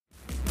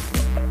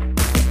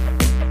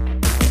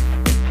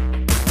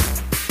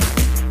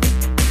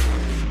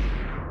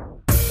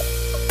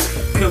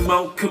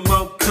on, come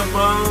on, come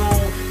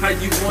on. How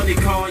you want it,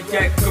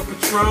 cognac or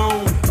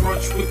Patron?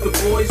 Brunch with the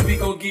boys, we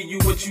gon' give you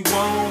what you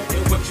want.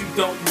 And what you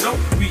don't know,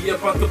 we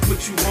about to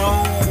put you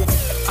on.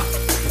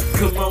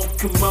 Come on,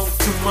 come on,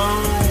 come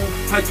on.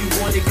 How you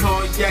want it,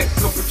 cognac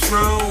or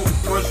Patron?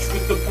 Brunch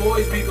with the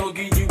boys, we gon'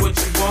 give you what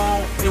you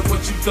want. And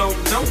what you don't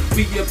know,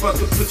 we about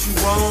to put you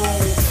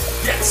on.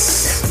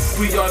 Yes,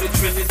 we are the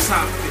trending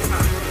topic.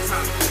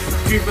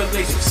 Good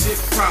relationship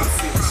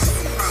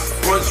profits.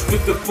 Brunch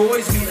with the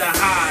boys, we the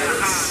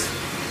hottest.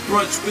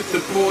 Brunch with the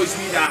boys,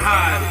 we the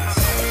hottest.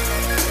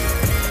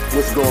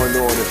 What's going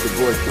on? It's your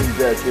boy King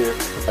Dez here.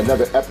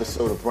 Another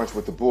episode of Brunch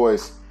with the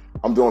Boys.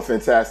 I'm doing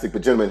fantastic,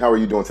 but gentlemen, how are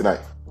you doing tonight?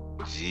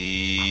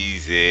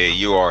 Jeez,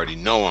 you already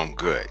know I'm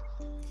good.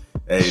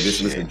 Hey,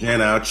 this is Mr.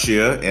 Jen out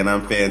here, and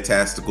I'm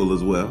fantastical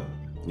as well.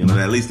 You know,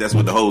 at least that's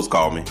what the hoes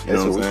call me. You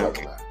know what I'm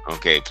saying?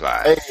 Okay,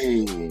 Plies.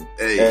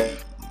 Hey.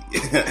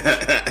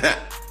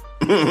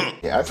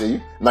 Yeah, I see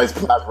you. Nice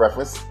Plies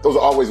reference. Those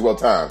are always well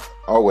timed.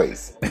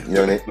 Always. You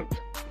know what I mean?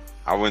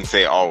 I wouldn't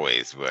say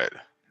always, but...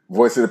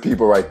 Voice of the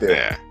people right there.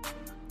 Yeah.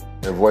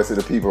 And voice of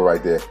the people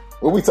right there.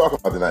 What are we talking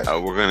about tonight?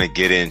 We're going to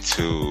get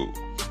into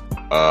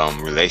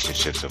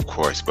relationships, of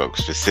course, but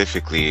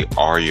specifically,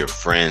 are your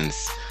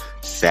friends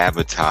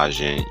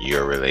sabotaging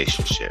your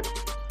relationship?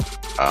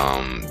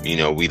 You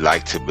know, we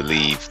like to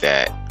believe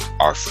that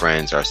our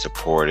friends are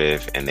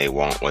supportive and they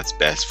want what's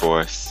best for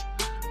us,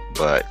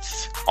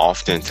 but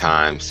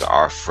oftentimes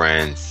our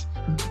friends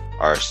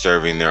are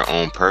serving their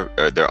own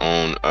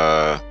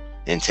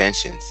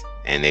intentions,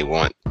 and they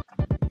want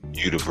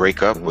you to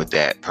break up with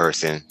that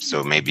person,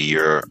 so maybe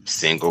you're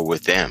single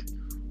with them,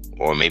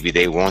 or maybe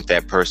they want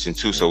that person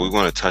too. So we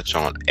want to touch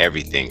on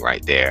everything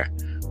right there.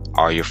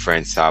 Are your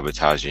friends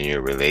sabotaging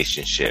your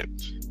relationship?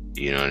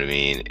 You know what I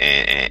mean?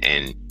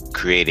 And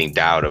creating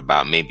doubt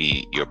about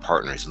maybe your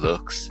partner's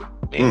looks.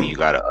 Maybe you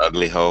got an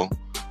ugly hoe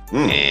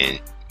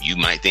and you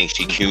might think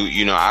she cute.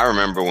 You know, I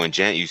remember when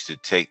Jen used to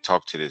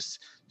talk to this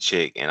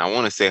chick, and I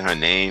want to say her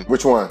name.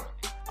 Which one?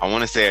 I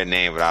want to say her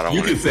name, but I don't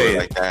want to say it it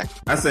like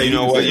that. I say, you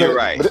know what? You're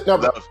right.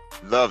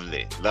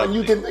 Lovely. Lovely.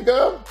 You can think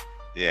of?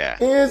 Yeah.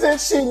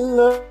 Isn't she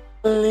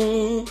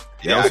lovely?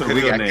 Yeah, that was her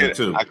real name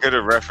too. I could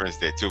have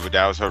referenced it too, but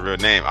that was her real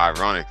name,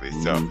 ironically.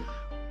 So,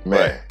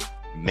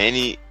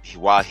 man,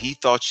 while he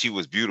thought she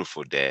was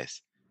beautiful, Des,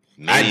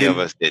 many of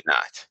us did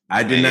not.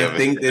 I did not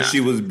think that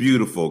she was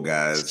beautiful,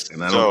 guys,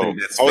 and I don't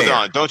think that's hold fair.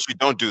 on,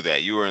 don't do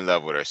that. You were in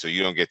love with her, so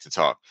you don't get to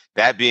talk.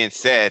 That being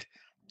said,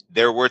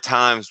 there were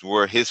times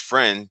where his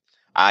friend,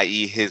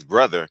 i.e., his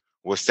brother,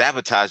 was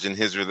sabotaging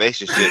his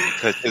relationship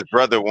because his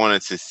brother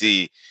wanted to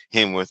see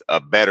him with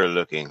a better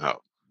looking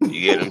hoe.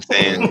 You get what I'm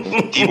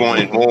saying? He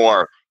wanted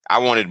more. I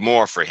wanted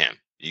more for him.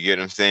 You get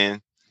what I'm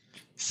saying?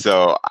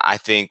 So I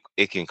think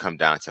it can come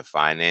down to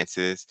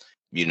finances.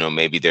 You know,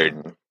 maybe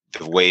the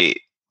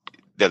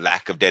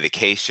lack of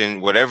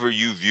dedication, whatever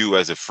you view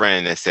as a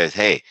friend that says,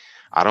 hey,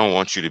 I don't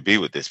want you to be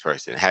with this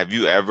person. Have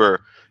you ever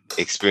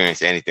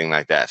experienced anything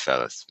like that,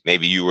 fellas?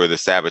 Maybe you were the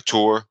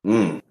saboteur.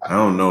 I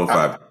don't know if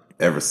I've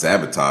ever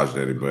sabotaged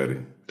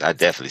anybody. I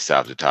definitely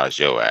sabotaged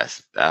your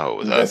ass. That hoe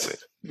was ugly.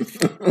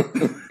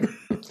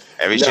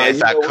 Every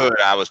chance I could,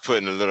 I was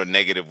putting a little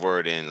negative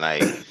word in,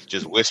 like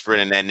just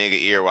whispering in that nigga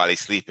ear while he's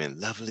sleeping.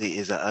 Lovely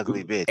is an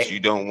ugly bitch. You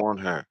don't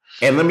want her.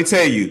 And let me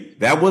tell you,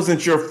 that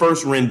wasn't your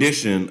first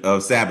rendition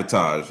of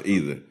sabotage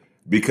either.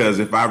 Because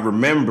if I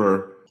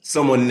remember,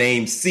 someone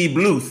named C.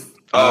 Bluth.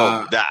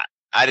 I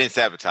didn't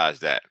sabotage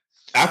that.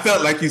 I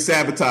felt like you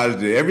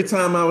sabotaged it. Every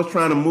time I was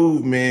trying to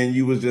move, man,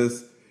 you were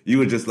just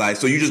like,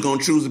 so you just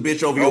gonna choose a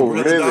bitch over your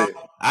brother? Really?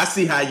 Dog? I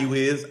see how you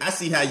is,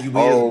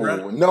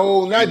 bro.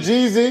 No, not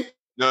Jeezy.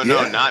 No,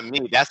 not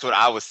me. That's what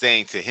I was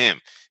saying to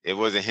him. It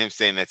wasn't him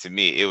saying that to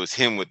me. It was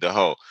him with the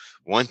hoe.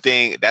 One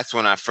thing, that's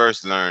when I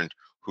first learned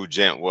who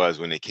Gent was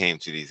when it came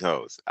to these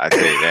hoes. I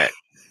say that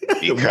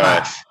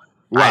because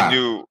I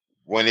knew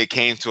when it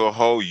came to a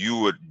hoe, you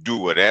would do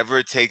whatever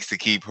it takes to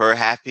keep her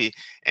happy.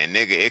 And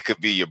nigga, it could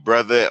be your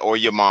brother or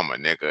your mama,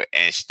 nigga.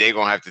 And they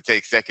gonna have to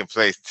take second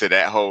place to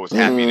that hoe's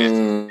happiness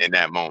in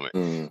that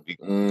moment.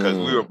 Because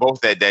we were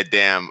both at that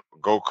damn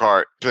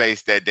go-kart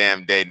place that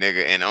damn day,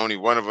 nigga. And only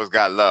one of us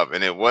got love.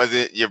 And it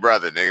wasn't your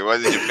brother, nigga. It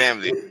wasn't your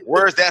family.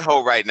 Where's that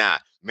hoe right now?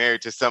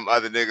 Married to some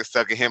other nigga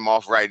sucking him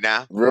off right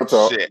now? Real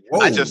talk. Shit. Whoa,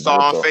 I just saw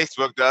on talk.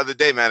 Facebook the other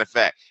day, matter of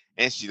fact.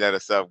 And she let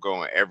herself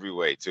go in every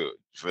way, too,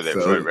 for the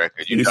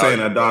record. You saying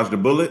I dodged a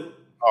bullet?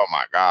 Oh,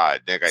 my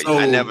God, nigga. So,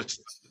 I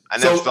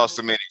never saw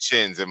so many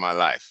chins in my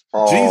life.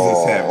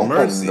 Jesus have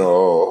mercy.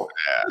 No.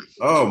 Yeah.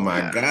 Oh,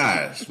 my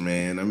gosh,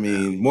 man. I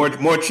mean,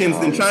 more chins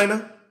than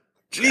China?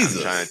 Jesus.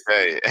 I'm trying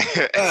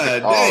to tell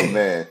you. Oh,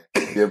 man.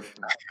 Yep.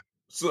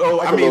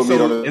 So, I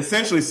mean,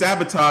 essentially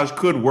sabotage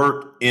could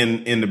work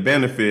in the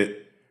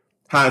benefit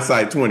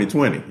hindsight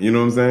 2020. You know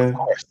what I'm saying?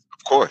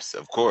 Of course.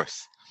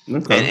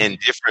 Okay. And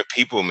different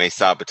people may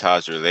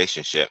sabotage a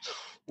relationship.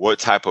 What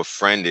type of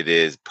friend it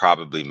is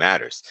probably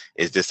matters.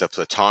 Is this a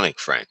platonic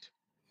friend,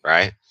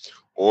 right?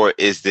 Or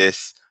is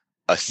this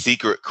a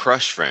secret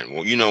crush friend?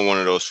 Well, you know, one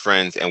of those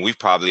friends, and we've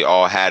probably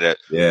all had it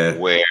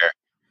where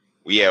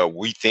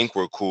we think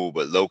we're cool,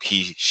 but low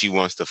key she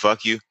wants to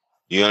fuck you.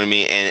 You know what I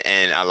mean?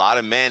 And a lot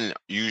of men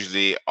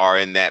usually are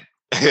in that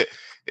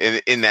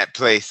in that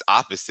place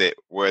opposite,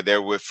 where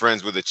they're with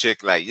friends with a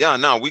chick like, yeah,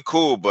 no, we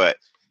cool, but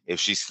if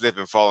she slip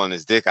and fall on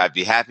his dick, I'd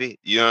be happy.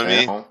 You know what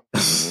I mean?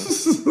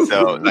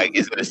 So, like,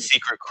 is it a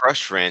secret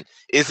crush friend?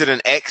 Is it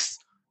an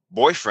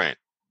ex-boyfriend,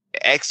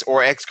 ex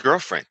or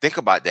ex-girlfriend? Think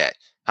about that.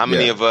 How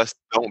many of us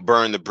don't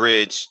burn the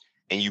bridge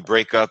and you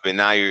break up and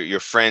now you're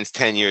friends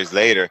 10 years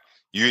later?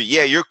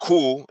 You're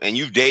cool and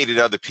you've dated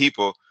other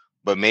people,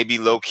 but maybe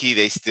low key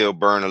they still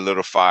burn a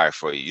little fire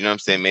for you. You know what I'm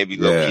saying? Maybe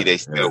low key they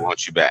still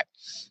want you back.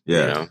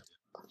 Yeah. You know?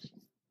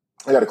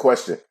 I got a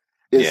question.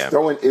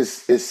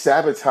 Is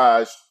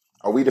sabotage,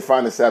 are we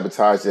defining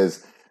sabotage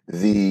as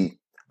the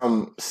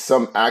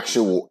some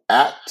actual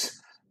act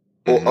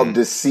or of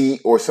deceit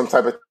or some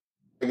type of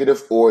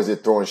negative, or is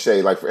it throwing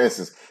shade? Like, for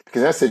instance,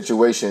 because in that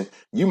situation,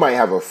 you might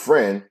have a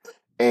friend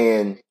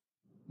and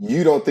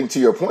you don't think, to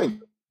your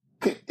point,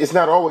 it's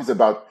not always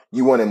about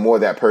you wanting more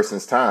of that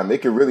person's time.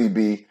 It could really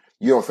be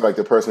you don't feel like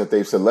the person that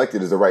they've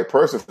selected is the right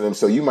person for them,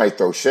 so you might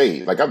throw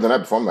shade. Like, I've done that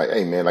before. I'm like,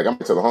 hey, man, like, I'm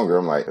to the hunger.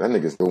 I'm like, that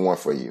nigga's the one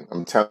for you.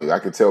 I'm telling you, I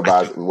could tell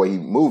by the way he's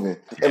moving.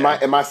 Am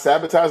I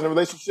sabotaging the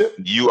relationship?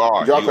 You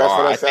are.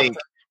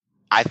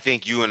 I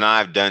think you and I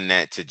have done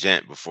that to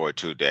Gent before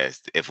too, Des.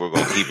 If we're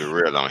gonna keep it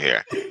real on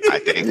here, I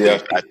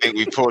think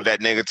we pulled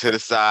that nigga to the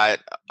side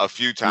a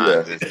few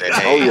times and said,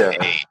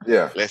 "Hey,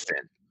 listen,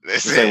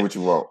 say what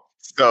you want."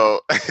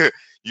 So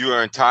you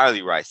are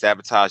entirely right.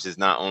 Sabotage is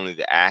not only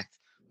the act,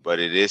 but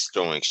it is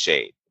throwing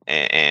shade,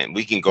 and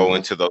we can go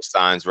into those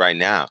signs right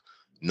now.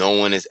 No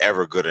one is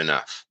ever good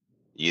enough.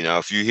 You know,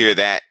 if you hear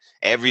that,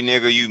 every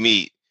nigga you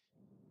meet,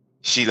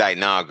 she like,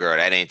 nah, girl,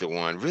 that ain't the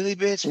one. Really,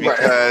 bitch?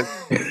 Because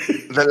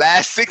the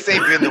last 6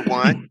 ain't been the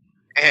one.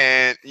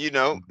 And, you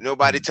know,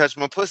 nobody touched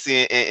my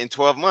pussy in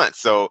 12 months.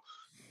 So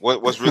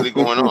what's really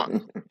going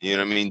on? You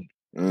know what I mean?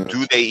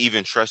 Do they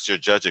even trust your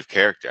judge of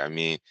character? I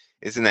mean,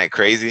 isn't that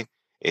crazy?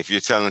 If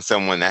you're telling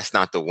someone that's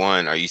not the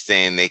one, are you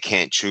saying they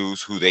can't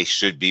choose who they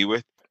should be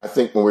with? I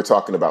think when we're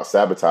talking about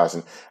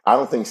sabotaging, I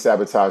don't think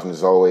sabotaging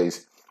is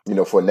always, you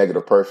know, for a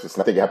negative purpose.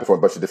 And I think it happens for a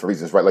bunch of different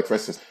reasons, right? Like, for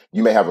instance,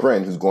 you may have a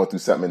friend who's going through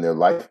something in their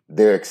life.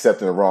 They're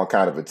accepting the wrong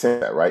kind of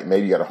attention, right?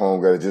 Maybe you got a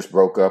homegirl that just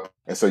broke up.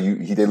 And so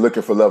they're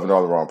looking for love in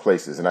all the wrong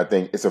places. And I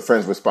think it's a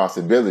friend's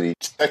responsibility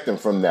to protect them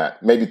from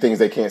that. Maybe things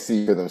they can't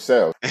see for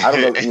themselves. I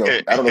don't know,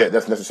 I don't know that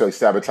that's necessarily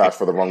sabotage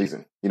for the wrong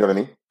reason. You know what I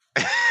mean?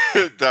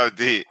 No,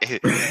 D.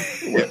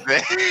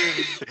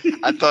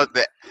 I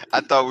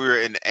thought we were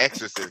in The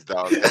Exorcist,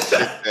 dog. That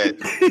shit said,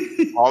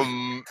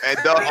 and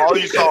dog, all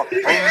you saw,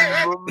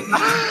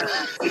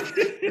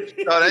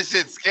 no, that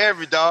shit scared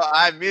me, dog.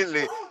 I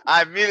immediately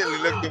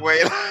looked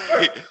away.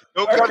 Like,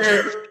 don't come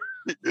to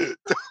me.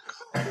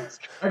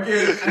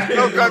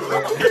 Don't come to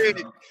the screen.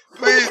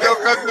 Please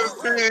don't come to the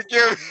screen and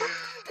kill me.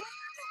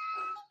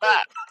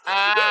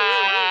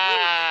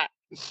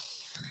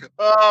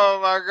 Oh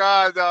my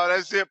God, dog!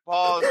 That shit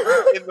paused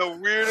in the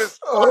weirdest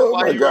spot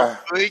while you were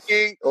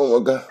blinking. Oh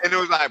my God! And it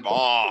was like,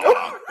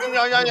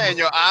 and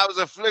your eyes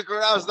were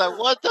flickering. I was like,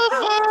 what the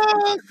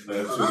fuck?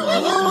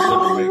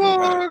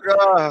 Oh my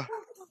God!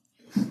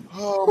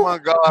 Oh my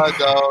God,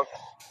 dog!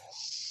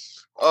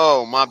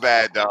 Oh, my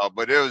bad, dog.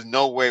 But there was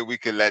no way we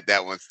could let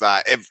that one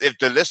slide. If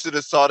the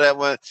listeners saw that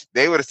one,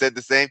 they would have said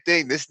the same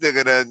thing. This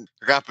nigga done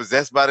got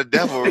possessed by the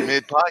devil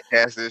mid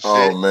podcast and shit.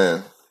 Oh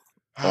man.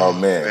 Oh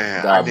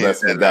man. God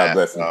bless me. God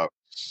bless me.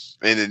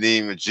 In the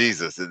name of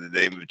Jesus. In the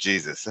name of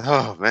Jesus.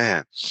 Oh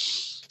man.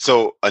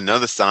 So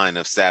another sign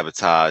of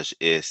sabotage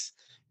is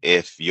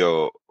if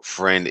your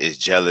friend is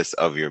jealous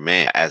of your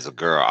man, as a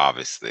girl,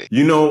 obviously.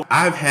 You know,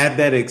 I've had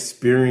that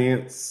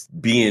experience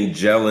being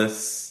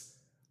jealous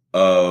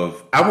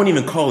of, I wouldn't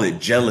even call it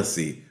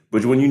jealousy,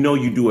 but when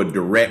you do a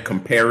direct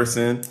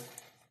comparison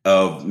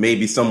of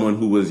maybe someone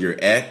who was your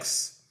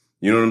ex,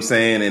 you know what I'm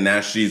saying? And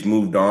now she's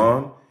moved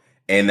on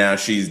and now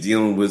she's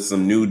dealing with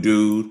some new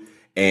dude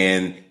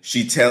and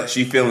she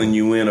filling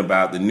you in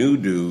about the new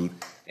dude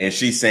and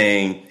she's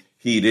saying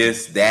he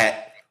this,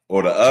 that,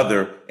 or the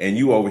other. And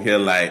you over here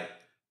like,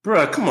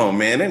 bruh, come on,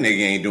 man. That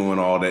nigga ain't doing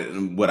all that,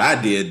 what I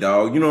did,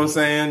 dog. You know what I'm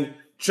saying?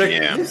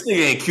 This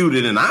nigga ain't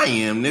cuter than I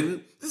am,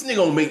 nigga. This nigga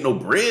don't make no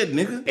bread,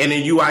 nigga. And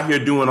then you out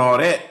here doing all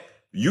that.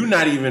 You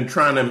not even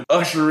trying to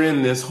usher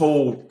in this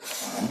whole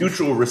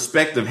mutual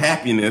respect of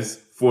happiness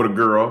for the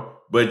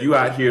girl, but you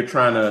out here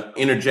trying to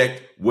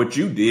interject what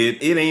you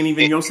did. It ain't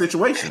even your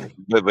situation.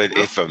 But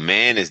if a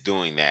man is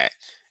doing that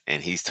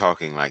and he's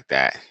talking like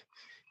that,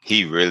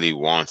 he really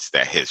wants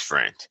that his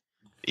friend.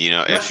 You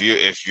know, if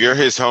you're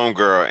his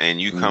homegirl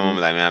and you come home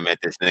like, man, I met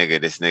this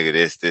nigga,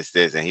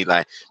 this, and he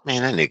like,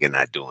 man, that nigga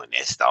not doing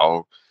this,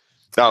 dog.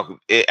 Dog,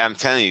 I'm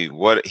telling you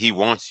what he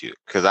wants you.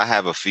 Because I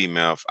have a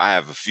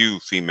few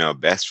female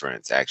best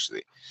friends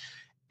actually,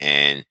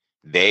 and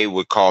they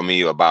would call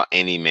me about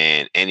any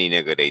man, any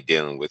nigga they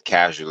dealing with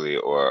casually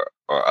or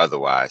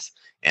otherwise,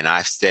 and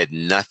I've said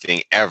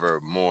nothing ever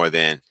more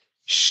than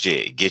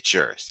shit. Get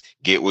yours.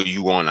 Get what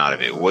you want out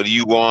of it. What do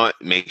you want?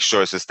 Make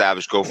sure it's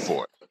established. Go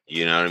for it.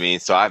 You know what I mean?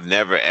 So I've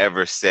never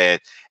ever said,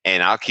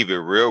 and I'll keep it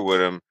real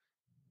with him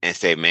and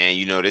say, man,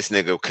 you know, this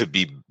nigga could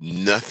be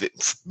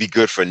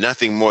good for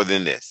nothing more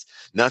than this,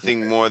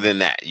 nothing more than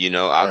that. You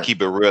know, I'll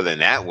keep it real in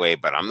that way,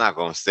 but I'm not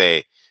gonna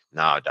say,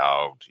 nah,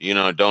 dog, you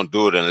know, don't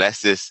do it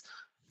unless it's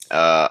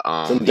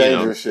some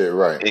dangerous shit,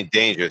 right?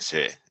 Dangerous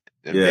shit.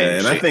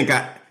 And I think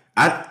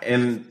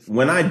and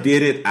when I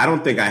did it, I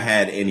don't think I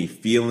had any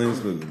feelings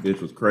because the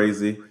bitch was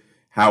crazy.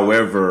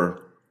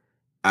 However,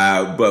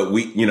 but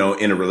we, you know,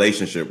 in a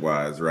relationship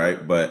wise,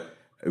 right? But,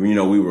 you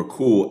know, we were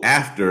cool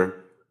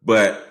after.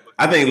 But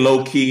I think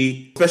low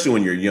key, especially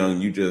when you're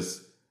young,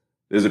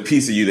 there's a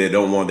piece of you that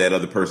don't want that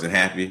other person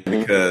happy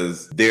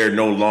because they're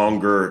no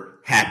longer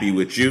happy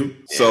with you.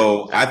 Yeah,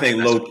 so I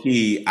think low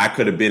key, I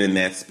could have been in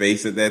that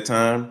space at that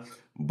time.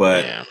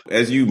 But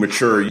as you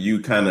mature,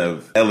 you kind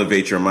of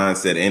elevate your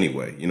mindset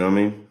anyway. You know what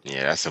I mean?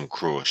 Yeah, that's some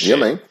cruel shit. Yeah,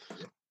 man.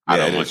 I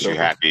don't want you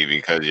happy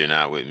because you're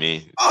not with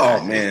me.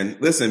 Oh man,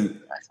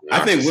 listen,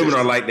 I think women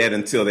are like that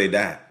until they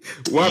die.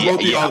 Why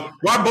both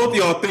of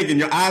y'all thinking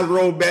your eyes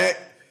roll back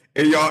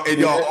and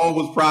y'all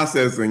always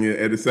processing it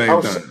at the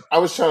same time? I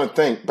was trying to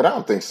think, but I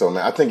don't think so,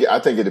 man. I think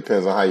it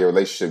depends on how your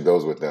relationship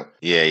goes with them.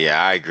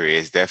 Yeah, I agree.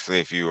 It's definitely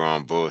if you were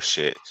on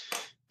bullshit,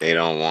 they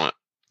don't want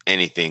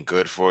anything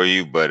good for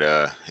you. But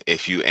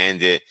if you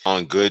end it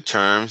on good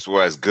terms,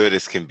 or as good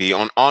as can be,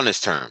 on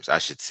honest terms, I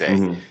should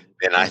say.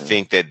 Then I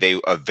think that they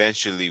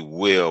eventually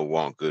will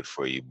want good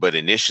for you. But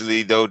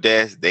initially, though,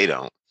 Des, they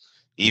don't.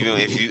 Even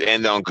if you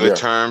end on good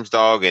terms,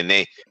 dog, and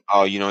they,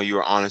 you know, you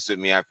were honest with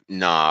me.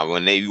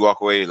 When you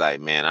walk away,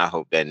 like, man, I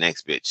hope that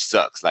next bitch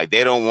sucks. Like,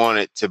 they don't want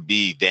it to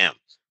be them,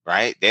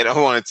 right? They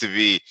don't want it to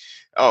be,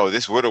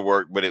 this would have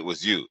worked, but it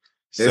was you.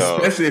 So,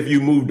 especially if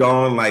you moved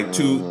on like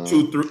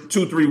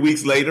 2-3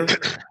 weeks later.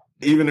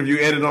 Even if you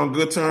ended on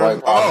good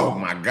terms, oh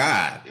my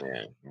God.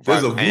 Yeah.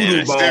 There's a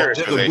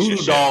voodoo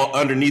doll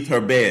underneath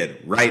her bed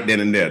right then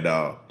and there,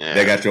 dog. Yeah.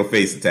 That got your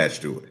face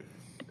attached to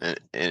it.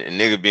 And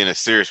nigga be in a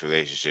serious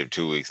relationship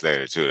 2 weeks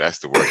later, too. That's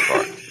the worst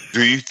part.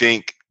 Do you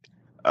think,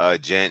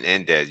 Jen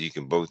and Des, you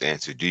can both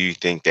answer, do you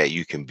think that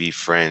you can be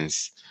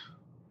friends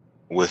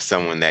with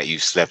someone that you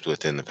slept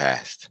with in the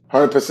past?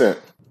 100%.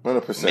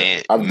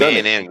 100%.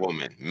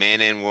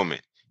 Man and woman.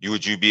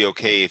 Would you be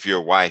okay if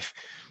your wife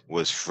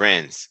was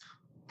friends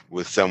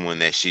with someone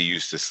that she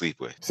used to sleep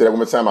with? Say that one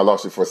more time. I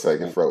lost you for a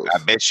second. Froze. I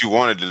bet you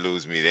wanted to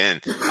lose me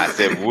then. I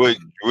said, would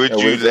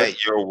you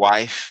let your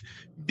wife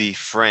be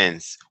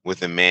friends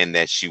with a man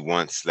that she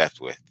once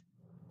slept with?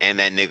 And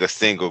that nigga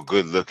single,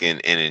 good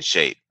looking, and in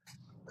shape,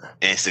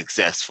 and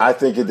successful? I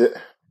think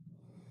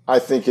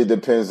it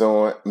depends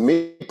on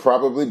me,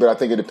 probably, but I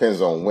think it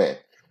depends on when.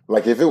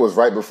 Like, if it was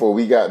right before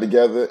we got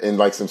together and,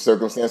 like, some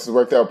circumstances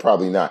worked out,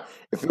 probably not.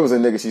 If it was a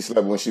nigga she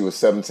slept with when she was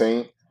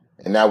 17,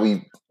 and now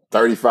we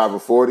 35 or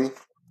 40,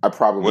 I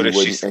probably wouldn't.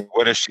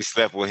 What if she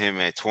slept with him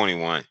at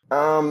 21?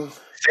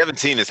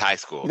 17 is high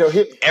school. You know,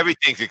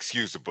 everything's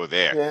excusable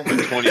there. Yeah.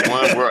 But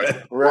 21,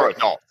 we're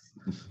adults.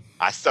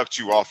 I sucked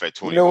you off at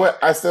 21. You know what?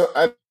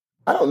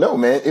 I don't know,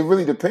 man. It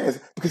really depends.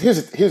 Because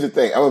here's the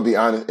thing. I'm gonna be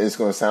honest. It's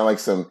gonna sound like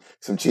some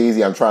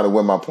cheesy, I'm trying to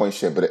win my point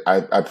shit, but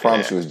I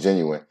promise you it's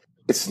genuine.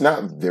 It's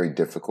not very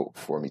difficult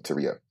for me to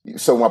re-up.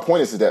 So my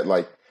point is that,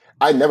 like,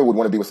 I never would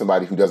want to be with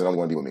somebody who doesn't only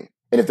want to be with me.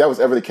 And if that was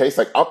ever the case,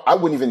 like, I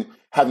wouldn't even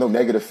have no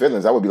negative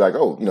feelings. I would be like,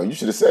 oh, you know, you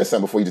should have said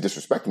something before you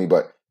disrespect me,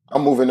 but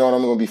I'm moving on.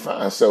 I'm going to be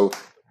fine. So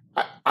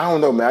I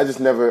don't know, man.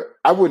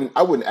 I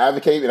wouldn't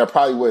advocate, and I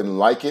probably wouldn't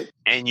like it.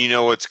 And you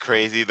know what's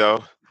crazy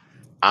though?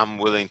 I'm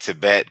willing to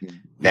bet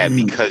that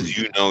because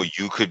you know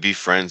you could be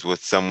friends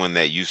with someone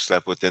that you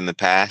slept with in the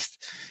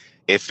past,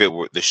 if it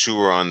were the shoe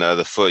were on the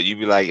other foot, you'd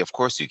be like, of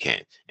course you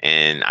can.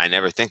 And I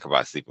never think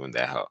about sleeping with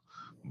that hoe.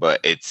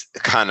 But it's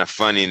kind of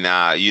funny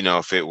now, you know,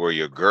 if it were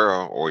your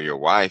girl or your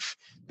wife,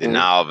 then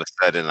now all of a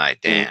sudden,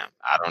 like, damn,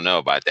 I don't know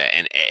about that.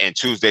 And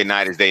Tuesday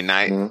night is day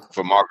night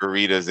for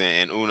margaritas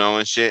and Uno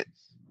and shit.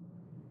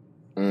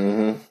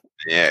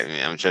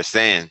 Yeah, I'm just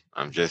saying.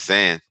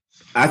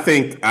 I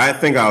think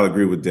I'll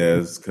agree with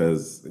Des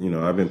because, you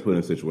know, I've been put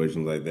in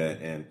situations like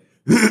that, and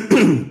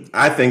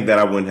I think that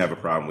I wouldn't have a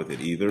problem with it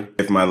either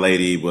if my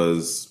lady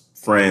was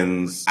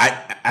friends.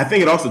 I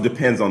think it also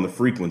depends on the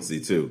frequency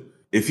too.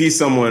 If he's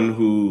someone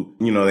who,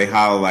 you know, they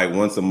holler like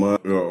once a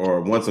month or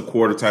once a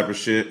quarter type of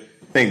shit,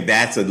 I think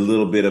that's a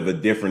little bit of a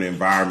different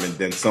environment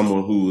than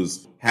someone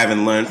who's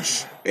having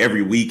lunch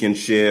every week and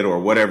shit or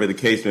whatever the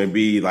case may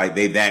be. Like,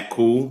 they that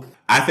cool.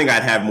 I think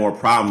I'd have more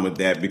problem with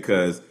that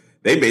because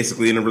they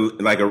basically in a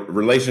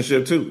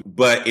relationship too.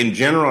 But in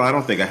general, I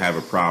don't think I have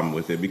a problem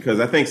with it because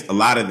I think a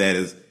lot of that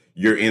is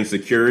your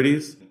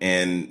insecurities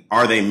and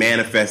are they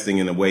manifesting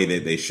in a way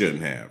that they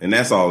shouldn't have? And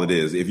that's all it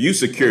is. If you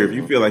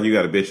feel like you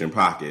got a bitch in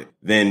pocket,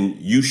 then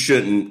you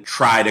shouldn't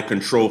try to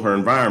control her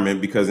environment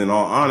because in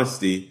all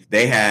honesty,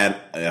 they had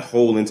a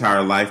whole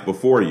entire life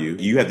before you.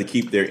 You have to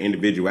keep their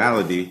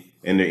individuality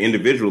and their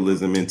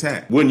individualism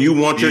intact. Wouldn't you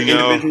want your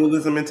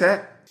individualism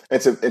intact? And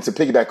to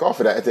piggyback off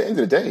of that, at the end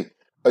of the day,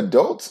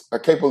 adults are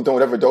capable of doing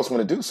whatever adults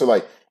want to do. So,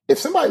 like, if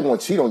somebody want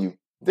to cheat on you,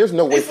 there's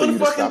no way for you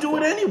to stop do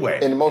it anyway.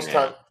 And most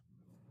time,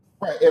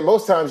 Right, and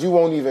most times you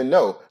won't even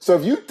know. So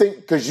if you think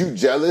because you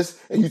jealous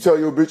and you tell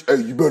your bitch, hey,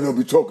 you better not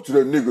be talking to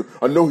that nigga.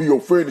 I know he your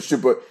friend and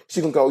shit, but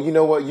she can go, you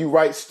know what? You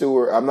right,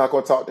 Stuart. I'm not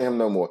gonna talk to him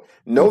no more.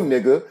 No,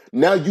 nigga.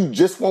 Now you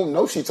just won't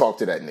know she talked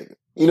to that nigga.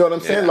 You know what I'm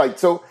saying? Like,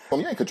 so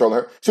you ain't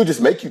controlling her. She'll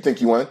just make you think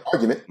you want an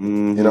argument.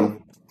 Mm-hmm. You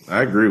know?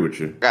 I agree with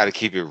you. Got to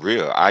keep it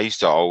real. I used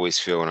to always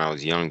feel when I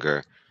was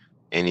younger,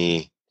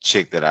 any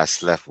chick that I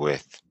slept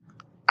with,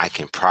 I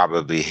can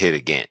probably hit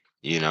again,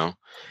 you know?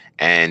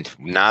 And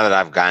now that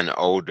I've gotten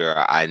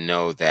older, I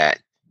know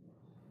that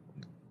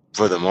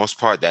for the most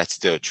part, that's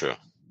still true.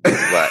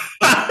 But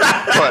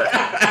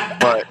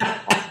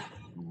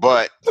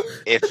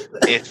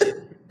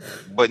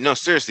no,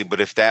 seriously, but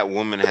if that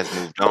woman has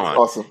moved on,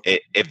 awesome.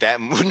 if that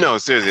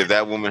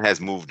woman has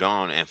moved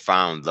on and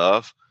found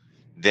love,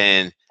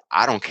 then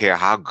I don't care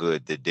how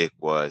good the dick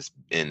was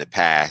in the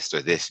past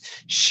or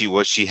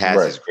what she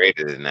has is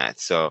greater than that.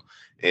 So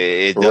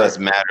it does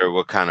matter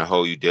what kind of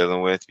hoe you're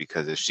dealing with,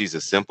 because if she's a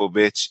simple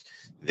bitch,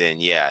 then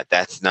yeah,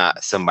 that's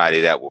not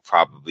somebody that will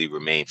probably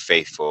remain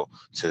faithful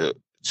to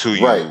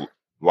you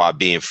while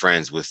being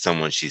friends with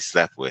someone she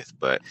slept with.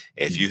 But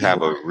if you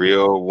have a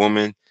real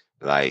woman,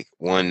 like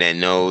one that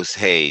knows,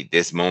 hey,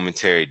 this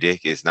momentary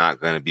dick is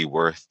not going to be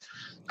worth,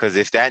 because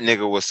if that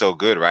nigga was so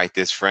good, right,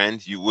 this friend,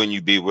 wouldn't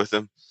you be with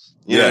him?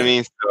 You know what I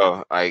mean?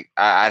 So like,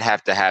 I'd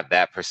have to have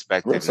that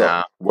perspective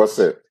now. What's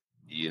it?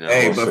 You know,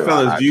 hey, but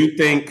fellas, do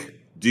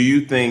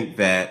you think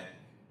that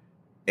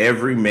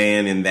every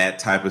man in that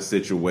type of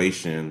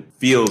situation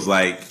feels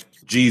like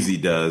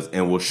Jeezy does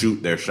and will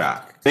shoot their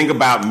shot? Think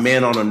about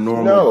men on a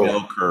normal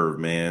bell curve,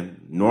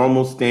 man.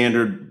 Normal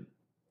standard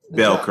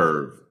bell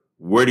curve.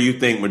 Where do you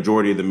think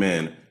majority of the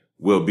men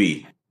will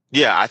be?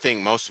 Yeah, I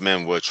think most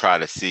men will try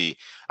to see.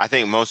 I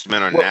think most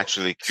men are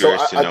naturally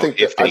curious to know if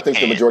they can. I think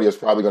the majority is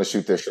probably going to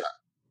shoot their shot.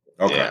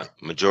 Okay. Yeah,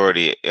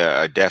 majority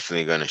are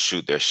definitely going to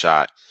shoot their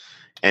shot.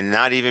 And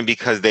not even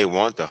because they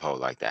want the hoe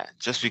like that.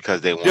 Just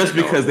because they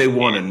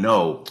want to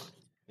know.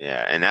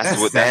 Yeah, and that's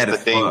the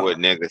thing with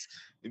niggas.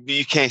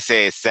 You can't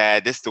say it's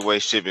sad. This is the way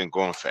shit been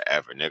going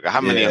forever, nigga.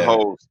 How many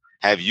hoes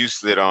have you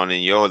slid on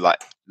in your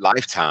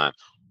lifetime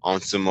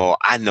on some more,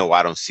 I know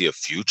I don't see a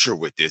future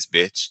with this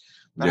bitch,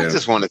 but I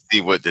just want to see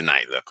what the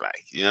night look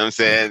like. You know what I'm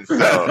saying?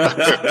 So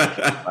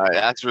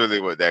that's really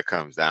what that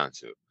comes down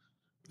to.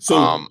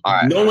 So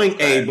knowing,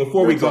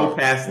 before we go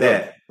past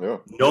that,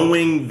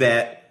 knowing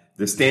that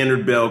the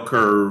standard bell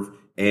curve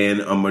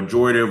and a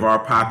majority of our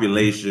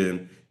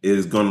population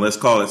is going to, let's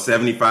call it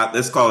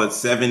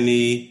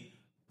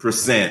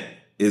 70%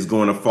 is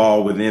going to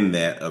fall within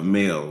that of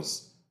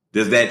males.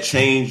 Does that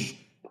change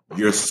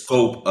your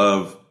scope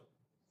of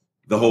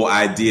the whole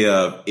idea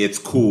of it's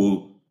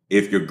cool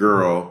if your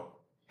girl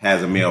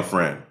has a male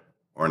friend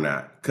or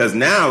not? Because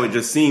now it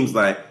just seems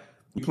like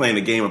you're playing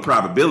a game of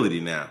probability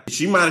now.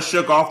 She might have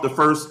shook off the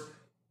first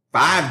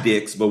 5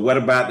 dicks, but what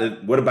about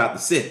the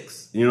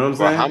 6? You know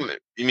what I'm saying?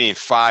 You mean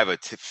 5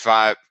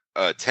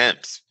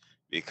 attempts?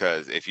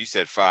 Because if you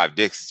said 5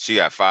 dicks, she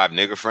got 5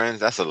 nigga friends.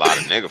 That's a lot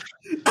of nigga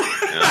friends. You know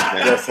what I'm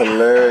saying? That's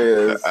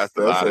hilarious. That's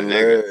a lot of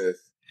niggas.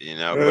 You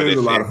know, but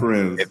a lot of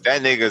friends. If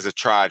that nigga's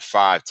tried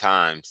 5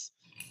 times,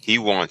 he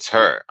wants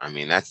her. I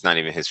mean, that's not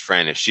even his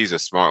friend. If she's a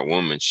smart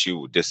woman, she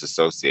will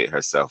disassociate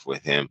herself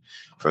with him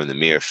from the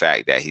mere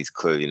fact that he's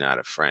clearly not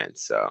a friend.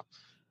 So,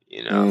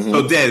 you know. Mm-hmm.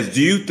 So, Des,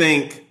 do you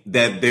think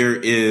that there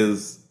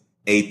is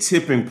a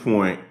tipping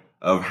point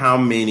of how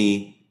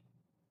many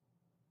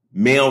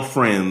male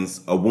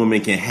friends a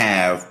woman can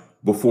have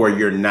before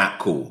you're not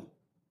cool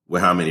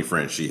with how many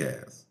friends she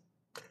has?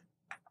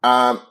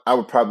 I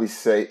would probably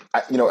say,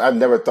 I've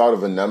never thought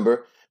of a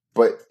number,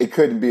 but it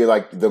couldn't be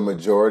like the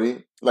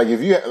majority. Like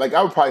if you,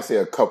 I would probably say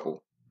a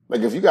couple.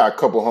 Like if you got a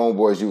couple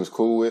homeboys you was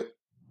cool with,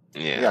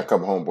 you got a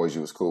couple homeboys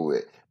you was cool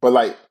with. But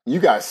like you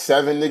got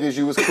 7 niggas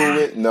you was cool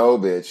with, no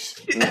bitch.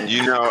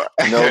 You know,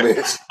 no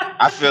bitch.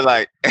 I feel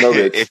like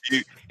if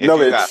you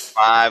got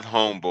 5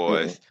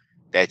 homeboys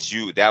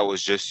that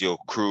was just your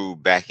crew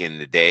back in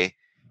the day,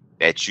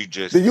 that you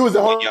just you was the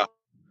homie.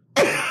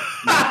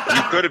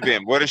 You could have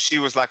been. What if she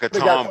was like a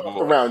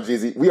tomboy? Around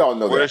Jeezy, we all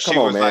know what that. If she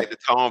was like the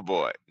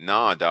tomboy?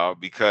 No, dog,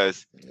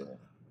 because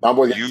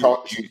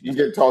you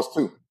get tossed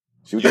too.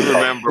 You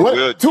remember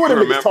Wilder.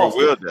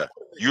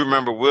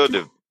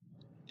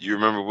 You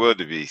remember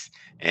Wildebeest,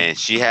 and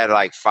she had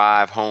like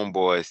 5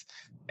 homeboys,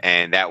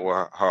 and that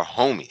were her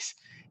homies.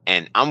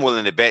 And I'm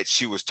willing to bet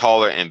she was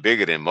taller and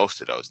bigger than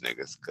most of those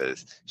niggas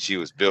because she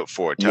was built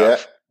for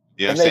tough.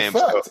 Yeah. You know what I'm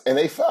saying? And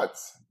they fucked.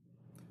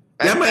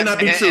 That might not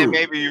be true. And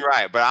maybe you're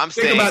right, but I'm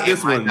saying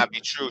it might not be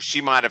true.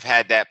 She might have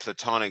had that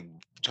platonic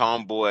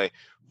tomboy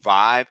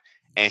vibe,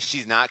 and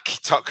she's not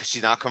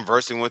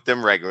conversing with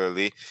them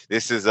regularly.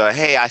 This is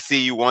hey, I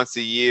see you once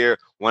a year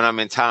when I'm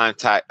in town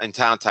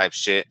type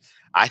shit.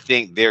 I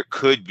think there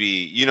could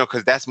be,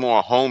 because that's more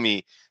a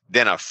homie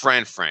than a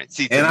friend.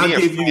 See, and I'll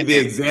give you the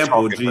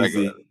example,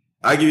 Jeezy.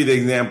 I'll give you the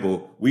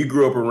example. We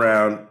grew up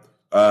around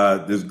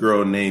this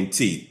girl named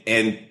T,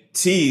 and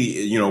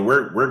T,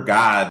 we're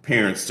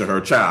godparents to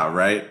her child,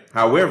 right?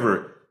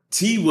 However,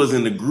 T was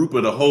in the group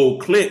of the whole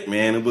clique,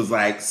 man. It was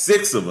like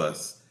 6 of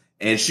us.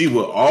 And she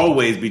would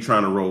always be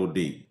trying to roll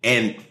deep.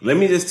 And let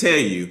me just tell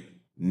you,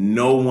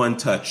 no one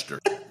touched her.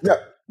 Yeah,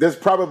 there's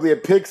probably a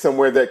pig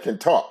somewhere that can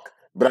talk.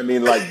 But I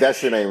mean, like, that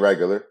shit ain't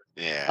regular.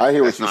 Yeah. I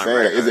hear what you're saying.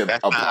 Regular. Is it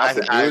a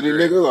possibility,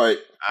 nigga? Like,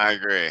 I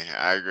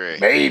agree.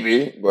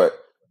 Maybe, but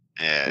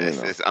yeah,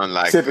 it's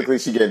unlikely. Typically,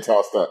 she getting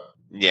tossed up.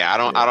 Yeah, I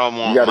don't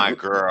want my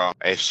girl,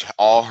 if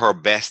all her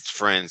best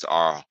friends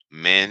are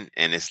men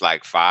and it's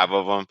like 5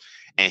 of them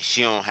and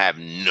she don't have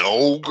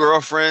no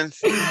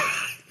girlfriends,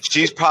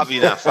 she's probably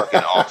not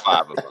fucking all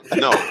 5 of them.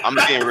 No, I'm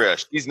being real.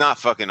 She's not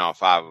fucking all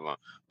 5 of them,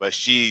 but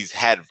she's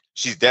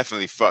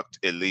definitely fucked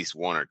at least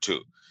 1 or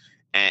 2.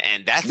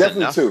 And that's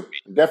definitely enough 2.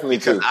 Definitely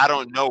because 2. I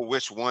don't know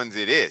which ones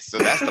it is. So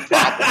that's the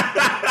problem.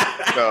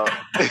 So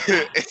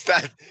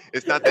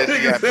it's not that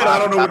she got 5. I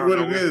don't know what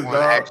it is, dog.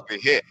 Actually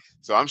hit.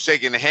 So I'm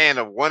shaking the hand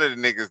of one of the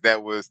niggas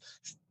that was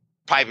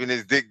piping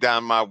his dick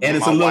down my. And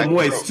it's a little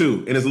moist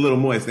too. And it's a little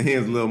moist. The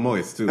hand's a little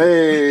moist too.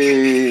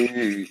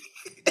 Hey.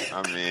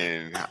 I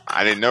mean,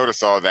 I didn't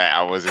notice all that.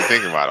 I wasn't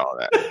thinking about all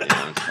that. You know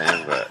what I'm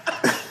saying? But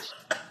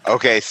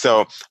okay,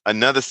 so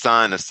another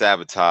sign of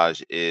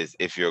sabotage is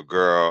if your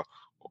girl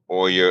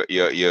or your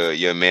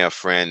male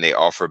friend, they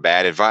offer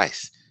bad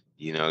advice.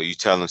 You know, you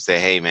tell them, say,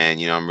 hey man,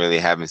 you know, I'm really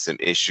having some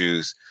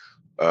issues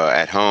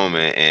at home,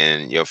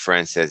 and your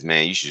friend says,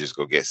 man, you should just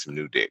go get some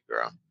new dick,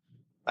 girl.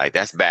 Like,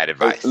 that's bad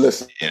advice.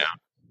 Listen, you know?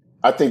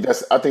 I think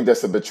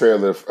that's a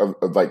betrayal of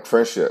like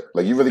friendship.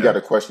 Like, you really got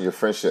to question your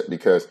friendship,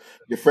 because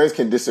your friends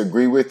can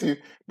disagree with you,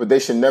 but they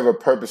should never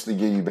purposely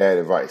give you bad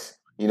advice.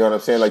 You know what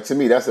I'm saying? Like, to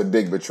me, that's a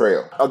big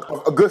betrayal.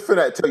 A good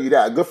friend that tell you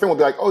that. A good friend will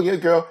be like, oh yeah,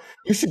 girl,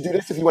 you should do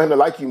this if you want him to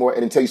like you more,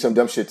 and then tell you some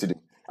dumb shit to do.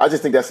 I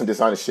just think that's some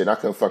dishonest shit, and I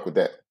couldn't fuck with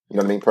that. You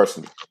know what I mean?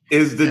 Personally.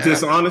 Is the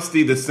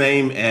dishonesty the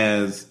same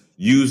as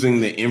using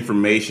the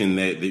information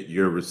that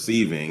you're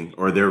receiving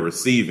or they're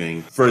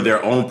receiving for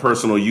their own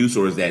personal use,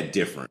 or is that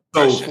different?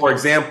 So, for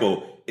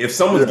example, if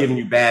someone's giving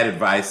you bad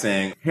advice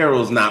saying,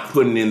 Harold's not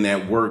putting in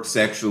that work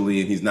sexually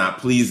and he's not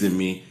pleasing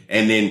me,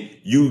 and then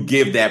you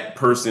give that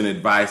person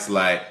advice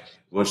like,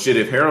 well, shit,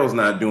 if Harold's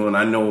not doing,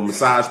 I know a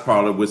massage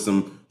parlor with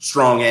some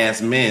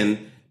strong-ass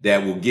men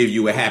that will give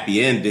you a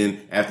happy ending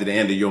after the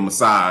end of your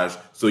massage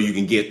so you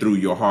can get through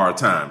your hard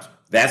times.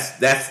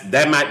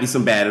 That might be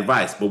some bad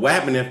advice. But what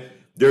happened if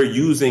they're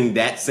using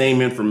that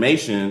same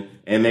information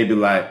and they be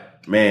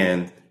like,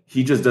 man,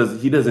 he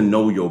doesn't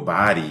know your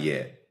body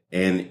yet.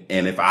 And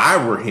if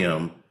I were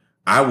him,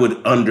 I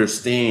would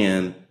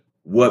understand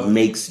what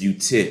makes you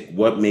tick,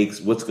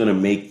 what's going to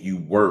make you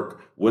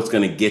work, what's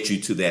going to get you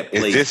to that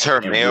place. Is this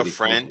her male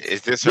friend?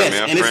 Is this her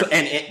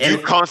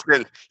male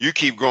friend? You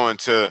keep going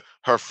to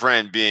her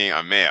friend being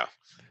a male.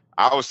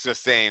 I was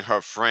just saying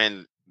her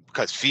friend,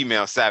 because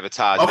female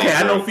sabotage. Okay,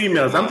 I know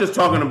females. I'm just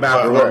talking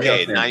about.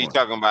 Okay, now you're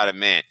talking about a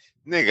man.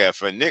 Nigga,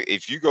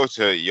 if you go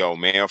to your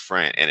male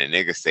friend and a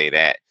nigga say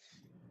that,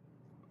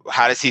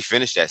 how does he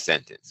finish that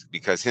sentence?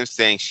 Because him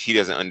saying he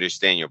doesn't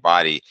understand your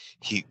body,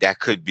 that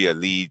could be a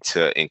lead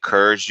to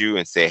encourage you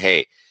and say,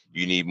 hey,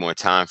 you need more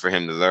time for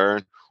him to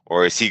learn.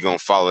 Or is he going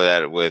to follow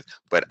that with,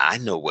 but I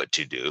know what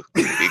to do?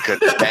 Because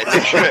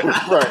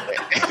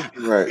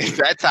right. If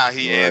that's how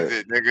he ends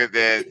it, nigga,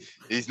 then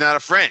he's not a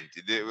friend.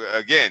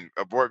 Again,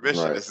 abort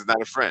mission. Right. This is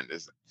not a friend.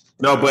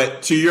 No,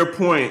 but to your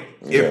point,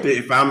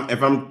 if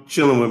I'm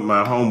chilling with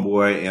my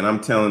homeboy and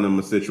I'm telling him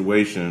a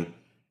situation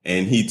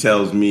and he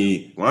tells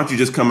me, why don't you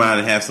just come out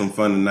and have some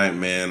fun tonight,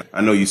 man? I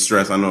know you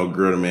stressed. I know a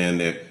girl, man,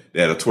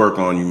 that'll twerk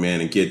on you,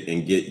 man, and get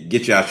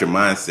you out your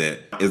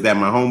mindset. Is that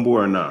my homeboy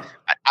or not?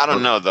 I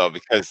don't know, though,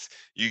 because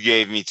you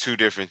gave me 2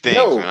 different things.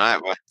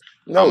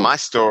 No. On my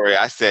story,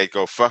 I said,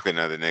 go fuck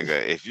another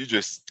nigga. If you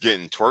just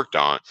getting twerked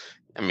on,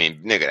 I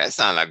mean, nigga, that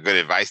sounds like good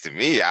advice to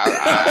me.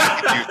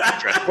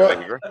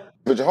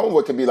 But your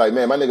homeboy could be like,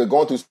 man, my nigga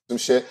going through some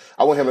shit.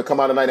 I want him to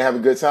come out tonight and have a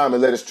good time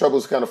and let his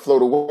troubles kind of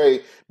float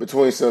away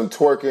between some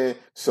twerking,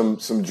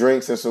 some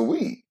drinks, and some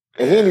weed.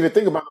 And he didn't even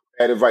think about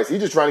bad advice. He's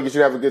just trying to get you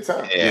to have a good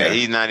time. Yeah,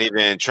 he's not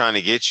even trying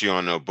to get you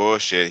on no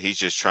bullshit. He's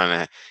just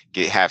trying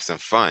to have some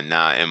fun.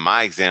 Now, in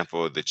my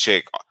example, the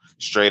chick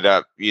straight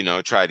up,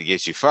 tried to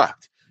get you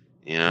fucked.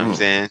 You know what I'm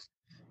saying?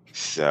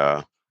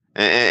 So,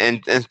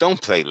 and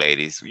don't play,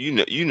 ladies.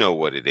 You know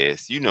what it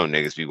is. You know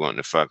niggas be wanting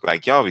to fuck.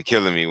 Like, y'all be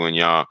killing me when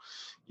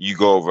you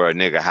go over a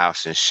nigga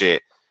house and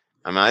shit.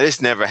 I mean,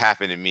 this never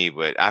happened to me,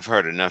 but I've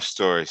heard enough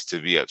stories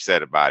to be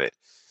upset about it.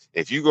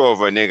 If you go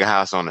over a nigga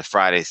house on a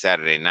Friday,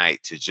 Saturday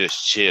night to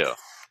just chill,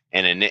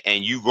 and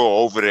you go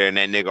over there and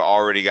that nigga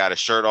already got a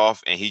shirt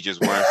off and he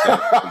just wearing some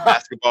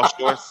basketball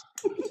shorts,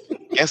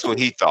 guess what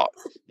he thought?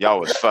 Y'all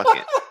was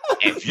fucking.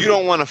 If you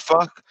don't want to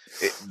fuck,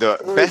 the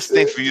best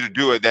thing for you to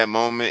do at that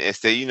moment is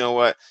say, you know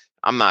what?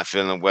 I'm not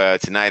feeling well.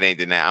 Tonight ain't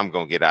the night. I'm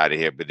going to get out of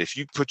here. But if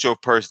you put your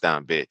purse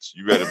down, bitch,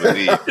 you better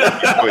believe you're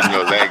putting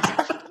your legs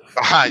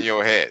behind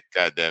your head.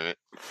 God damn it.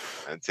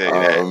 I'll tell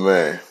you that. Oh,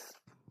 man.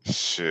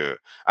 Sure.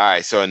 All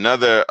right. So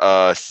another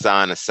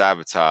sign of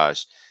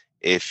sabotage,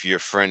 if your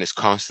friend is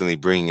constantly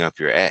bringing up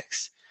your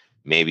ex,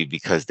 maybe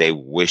because they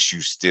wish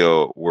you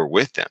still were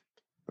with them.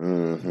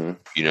 Mm-hmm.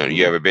 You know,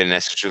 you ever been in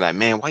that situation like,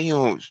 man, why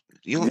you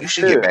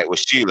should get back with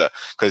Sheila?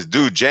 Because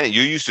dude, Jen,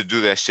 you used to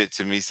do that shit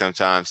to me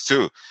sometimes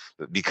too,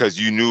 because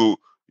you knew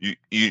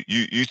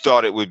you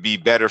thought it would be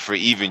better for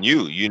even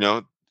you. You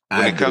know,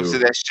 when it comes to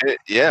that shit,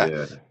 yeah.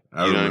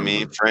 You know what I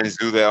mean? Friends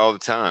do that all the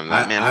time.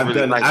 Like, man,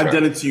 I've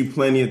done it to you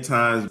plenty of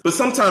times. But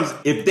sometimes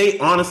if they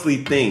honestly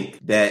think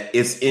that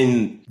it's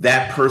in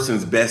that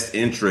person's best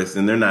interest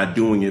and they're not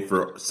doing it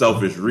for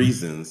selfish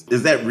reasons,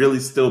 is that really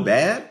still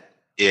bad?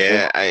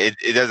 Yeah,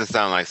 it doesn't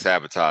sound like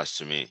sabotage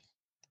to me.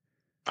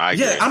 I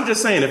agree. Yeah, I'm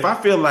just saying, if I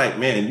feel like,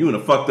 man, you in a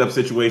fucked up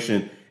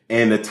situation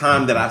and the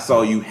time that I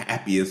saw you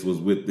happiest was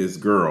with this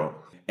girl,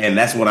 and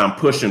that's what I'm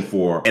pushing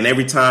for, and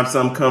every time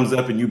something comes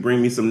up and you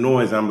bring me some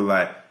noise, I'm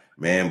like,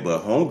 man,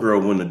 but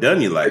homegirl wouldn't have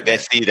done you like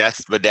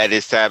that. But that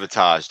is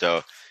sabotage,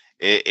 though.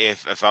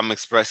 If I'm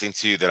expressing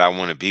to you that I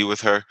want to be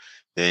with her,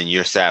 then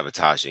you're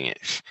sabotaging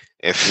it.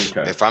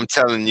 If I'm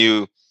telling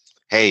you,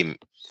 hey,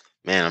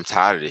 man, I'm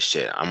tired of this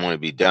shit, I want to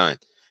be done,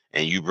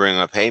 and you bring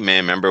up, hey,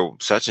 man, remember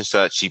such and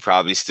such, she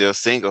probably still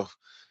single,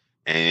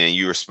 and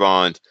you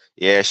respond,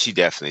 yeah, she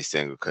definitely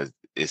single because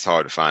it's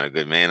hard to find a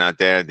good man out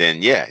there,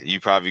 then yeah, you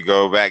probably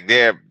go back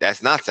there.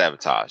 That's not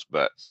sabotage.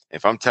 But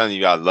if I'm telling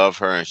you I love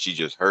her and she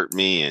just hurt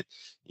me, and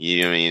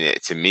you know what I mean,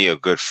 to me, a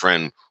good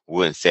friend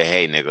wouldn't say,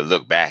 hey, nigga,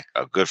 look back.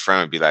 A good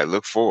friend would be like,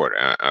 look forward,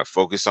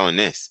 focus on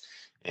this,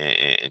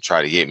 and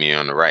try to get me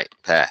on the right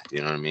path.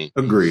 You know what I mean?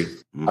 Agreed.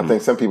 Mm-hmm. I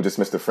think some people just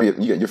miss the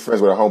friend. You're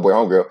friends with a homeboy,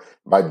 homegirl.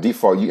 By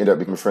default, you end up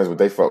becoming friends with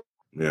they folk.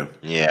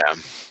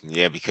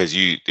 Yeah, because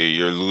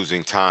you're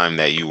losing time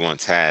that you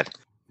once had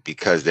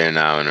because they're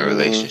now in a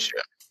relationship.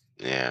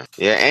 Yeah,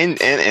 and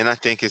I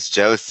think it's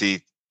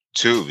jealousy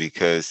too,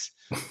 because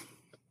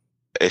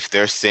if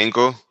they're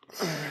single,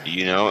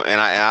 you know, and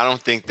I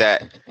don't think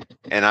that,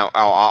 and I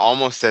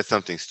almost said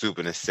something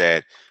stupid and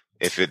said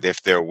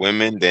if they're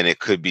women, then it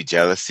could be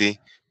jealousy,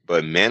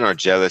 but men are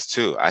jealous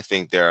too. I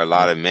think there are a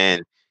lot of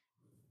men.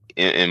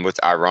 And what's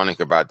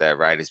ironic about that,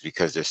 right, is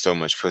because there's so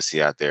much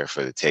pussy out there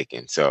for the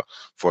taking. So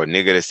for a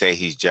nigga to say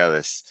he's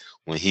jealous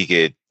when he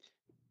could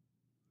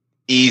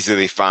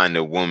easily find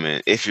a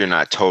woman, if you're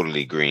not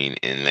totally green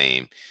and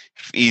lame,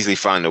 easily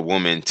find a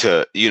woman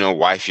to, you know,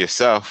 wife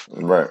yourself.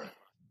 Right.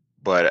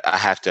 But I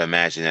have to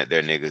imagine that there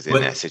are niggas in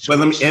that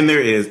situation. And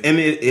there is. And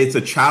it's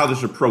a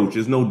childish approach.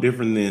 It's no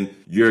different than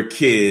you're a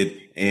kid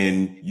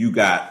and you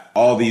got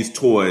all these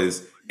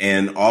toys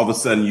and all of a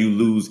sudden you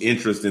lose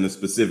interest in a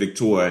specific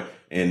toy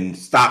and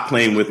stop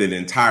playing with it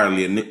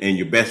entirely, and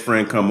your best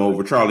friend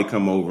Charlie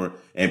come over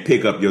and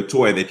pick up your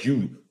toy that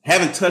you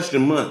haven't touched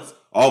in months.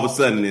 All of a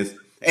sudden it's,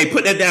 hey,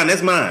 put that down,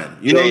 that's mine.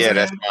 You know what I'm saying?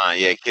 That's mine.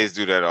 Yeah, kids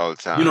do that all the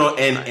time. You know,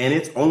 and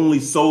it's only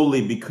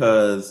solely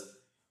because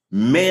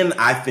men,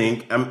 I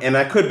think, and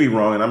I could be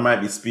wrong, and I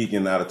might be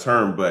speaking out of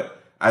turn, but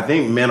I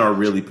think men are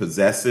really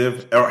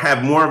possessive, or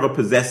have more of a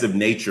possessive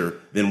nature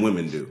than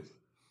women do.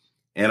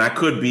 And I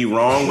could be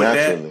wrong with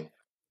that.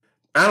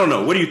 I don't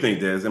know. What do you think,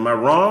 Des? Am I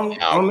wrong?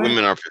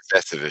 Women are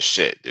possessive as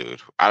shit,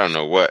 dude. I don't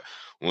know what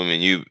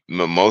women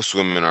most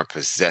women are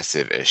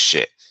possessive as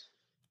shit.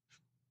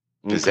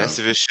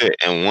 Possessive as shit.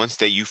 And once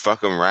that you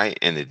fuck them right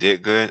and the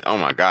dick good, oh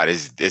my God,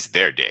 it's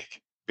their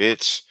dick,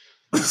 bitch.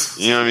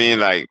 You know what I mean?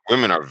 Like,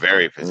 women are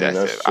very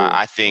possessive.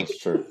 I think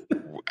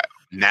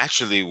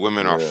naturally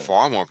women are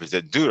far more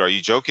possessive. Dude, are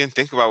you joking?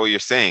 Think about what you're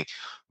saying.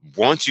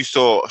 Once you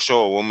show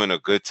a woman a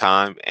good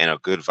time and a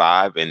good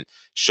vibe and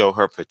show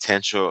her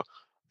potential,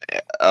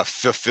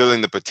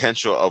 fulfilling the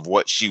potential of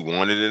what she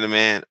wanted in a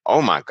man,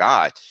 oh my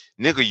God,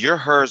 nigga, you're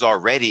hers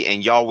already,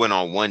 and y'all went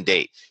on one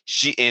date.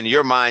 She, in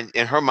her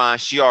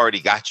mind, she already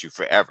got you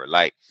forever.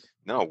 Like,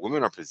 no,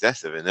 women are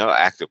possessive and they'll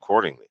act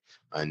accordingly.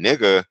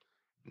 Niggas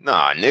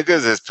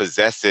as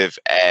possessive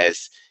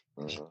as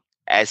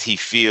he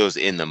feels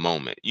in the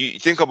moment. You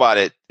think about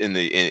it in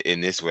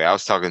this way. I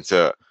was talking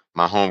to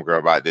my homegirl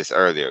about this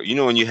earlier. You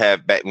know, when you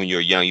were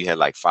young, you had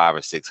like 5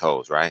 or 6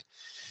 hoes, right?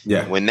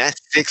 Yeah. When that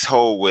 6th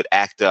hole would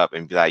act up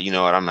and be like, you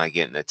know what, I'm not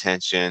getting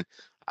attention.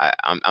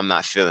 I'm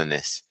not feeling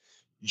this.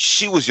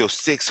 She was your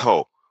 6th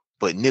hole,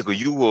 but nigga,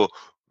 you will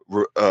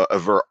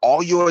avert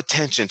all your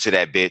attention to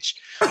that bitch,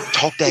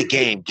 talk that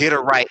game, get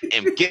her right,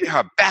 and get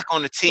her back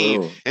on the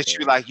team. And she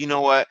be like, you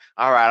know what?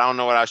 All right, I don't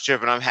know what I was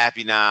tripping. I'm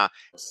happy now.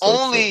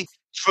 Only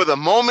for the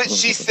moment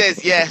she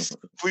says yes,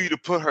 for you to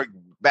put her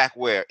back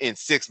where? In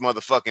 6th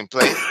motherfucking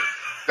place.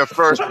 The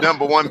first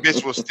number 1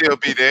 bitch will still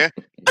be there.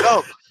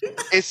 No,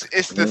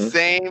 it's the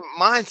same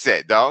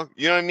mindset, dog.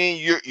 You know what I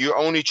mean? You're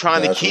only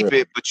trying to keep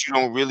it, but you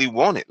don't really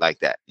want it like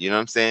that. You know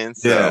what I'm saying?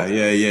 So,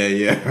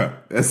 yeah.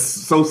 That's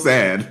so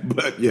sad,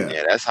 but yeah.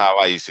 Yeah, that's how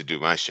I used to do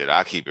my shit.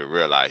 I keep it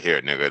real out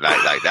here, nigga.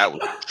 Like that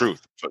was the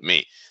truth for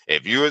me.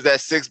 If you was that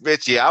 6th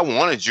bitch, yeah, I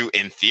wanted you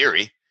in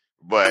theory,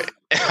 but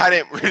I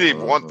didn't really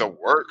want the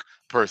work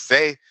per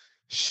se.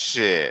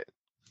 Shit.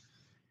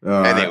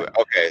 Anyway,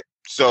 okay.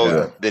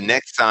 So the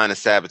next sign of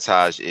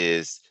sabotage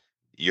is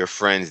your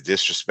friends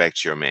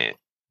disrespect your man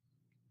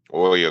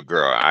or your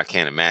girl. I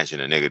can't imagine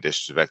a nigga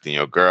disrespecting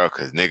your girl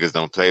because niggas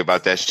don't play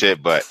about that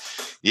shit. But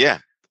yeah,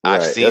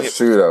 I've seen it. That's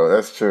true, though.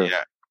 That's true.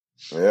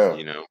 Yeah.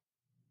 You know,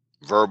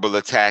 verbal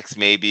attacks,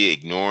 maybe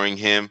ignoring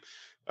him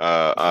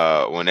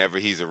whenever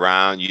he's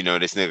around. You know,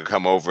 this nigga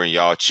come over and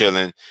y'all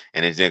chilling,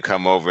 and this nigga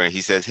come over and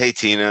he says, "Hey,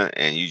 Tina,"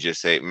 and you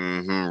just say,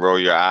 roll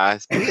your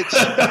eyes, bitch.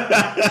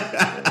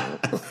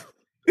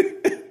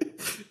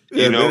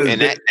 You know,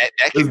 and that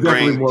can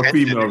bring more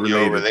female in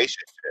your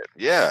relationship.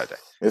 Yeah.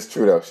 It's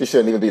true, though. She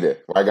shouldn't even be there.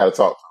 I got to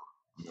talk.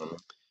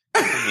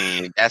 I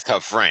mean, that's her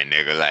friend,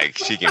 nigga. Like,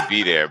 she can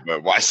be there,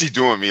 but why she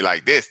doing me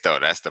like this, though?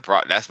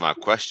 That's my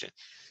question.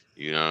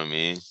 You know what I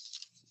mean?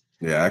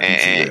 Yeah, I can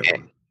see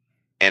that.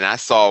 And I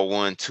saw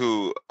one,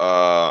 too,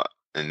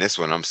 and this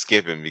one I'm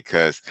skipping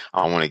because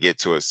I want to get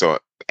to it, so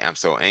I'm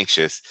so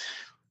anxious,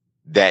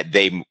 that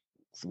they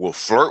will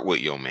flirt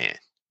with your man.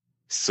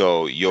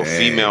 So your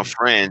female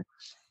friend,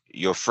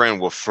 your friend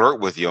will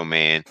flirt with your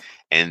man,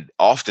 and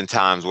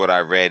oftentimes what I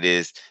read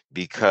is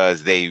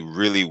because they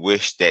really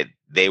wish that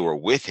they were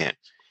with him.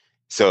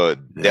 So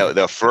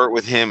they'll flirt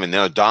with him and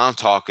they'll dom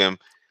talk him,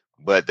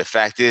 but the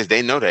fact is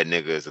they know that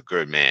nigga is a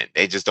good man.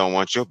 They just don't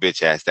want your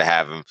bitch ass to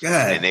have him.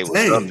 God, and they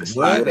would love to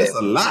slide. That's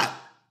a lot.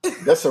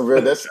 That's some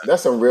real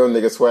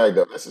nigga swag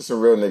though. That's just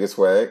some real nigga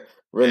swag.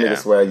 Nigga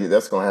swag.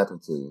 That's gonna happen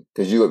to you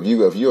because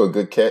if you're a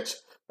good catch,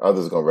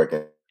 others gonna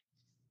reckon.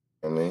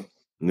 I mean.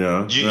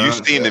 No,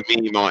 you've seen the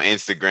meme on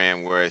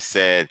Instagram where it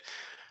said,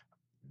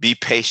 "Be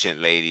patient,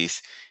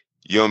 ladies.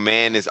 Your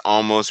man is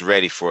almost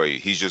ready for you.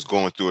 He's just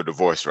going through a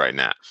divorce right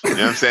now." You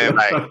know what I'm saying?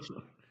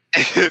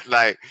 Like,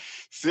 like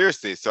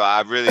seriously. So I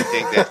really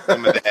think that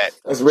some of that,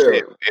 that's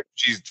real. If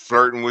she's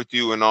flirting with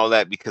you and all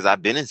that, because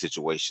I've been in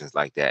situations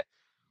like that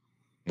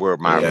where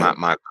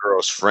my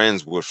girl's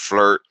friends would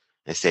flirt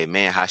and say,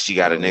 "Man, how she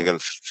got a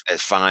nigga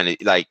as fine?"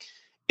 Like,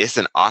 it's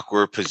an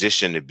awkward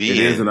position to be in.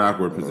 It is an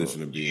awkward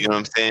position to be in. You know what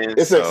I'm saying?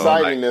 It's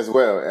exciting as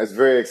well. It's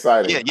very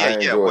exciting.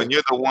 Yeah. When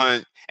you're the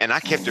one, and I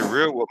kept it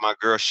real with my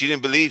girl, she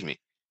didn't believe me.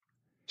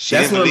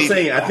 That's what I'm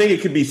saying. I think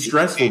it could be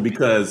stressful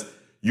because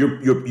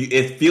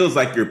it feels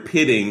like you're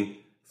pitting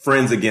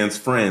friends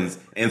against friends,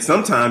 and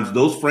sometimes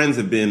those friends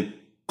have been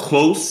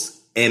close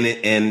and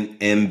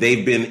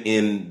they've been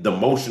in the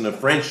motion of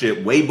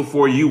friendship way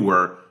before you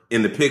were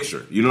in the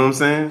picture. You know what I'm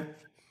saying?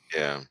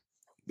 Yeah.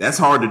 That's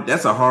hard.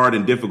 That's a hard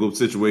and difficult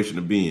situation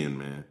to be in,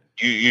 man.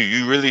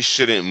 You really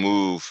shouldn't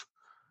move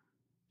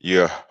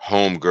your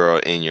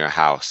homegirl in your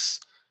house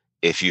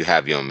if you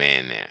have your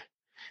man there.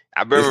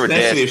 I remember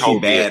Des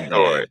told me a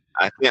story.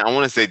 I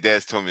want to say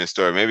Des told me a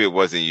story. Maybe it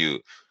wasn't you,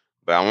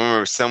 but I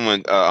remember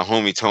a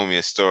homie told me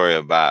a story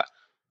about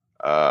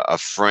a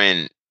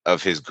friend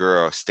of his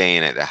girl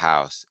staying at the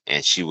house,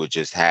 and she would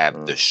just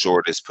have the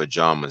shortest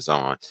pajamas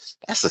on.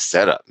 That's a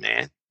setup,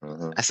 man.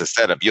 Mm-hmm. That's a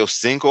setup. Your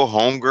single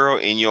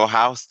homegirl in your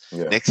house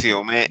next to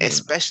your man,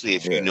 especially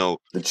if you know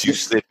you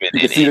slipping.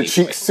 You can see the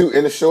cheeks suit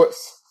in the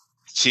shorts.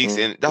 Cheeks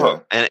in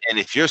dog, and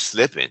if you're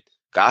slipping,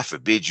 God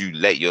forbid you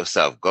let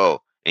yourself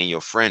go, and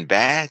your friend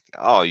bag.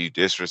 Oh, you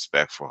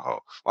disrespectful hoe!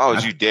 Why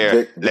would you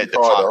dare let the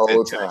fox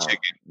into the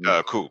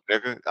chicken coop,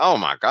 nigga? Oh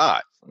my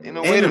God! And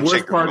the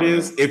worst part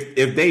is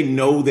if they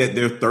know that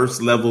their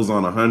thirst level's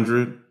on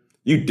 100,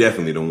 you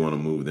definitely don't want to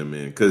move them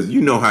in because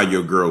you know how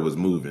your girl was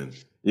moving.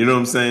 You know what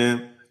I'm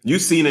saying?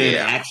 You've seen her in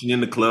action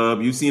in the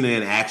club. You've seen her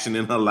in action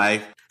in her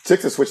life.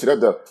 Chicks will switch it up,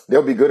 though.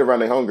 They'll be good around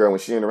their homegirl when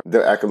she in around.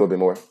 They'll act a little bit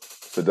more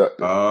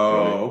seductive.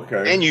 Oh,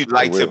 okay. And you'd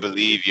like to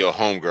believe your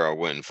homegirl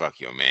wouldn't fuck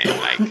your man.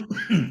 Like,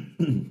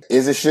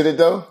 is it shitted,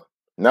 though?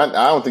 I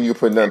don't think you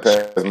put nothing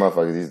past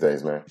motherfuckers these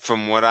days, man.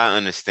 From what I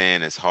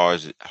understand, as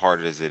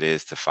hard as it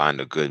is to find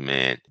a good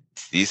man,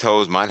 these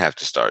hoes might have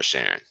to start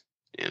sharing.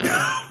 You know?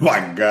 Oh,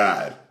 my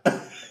God.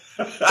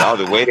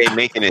 The way they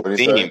making it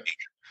seem.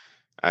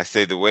 I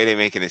say the way they're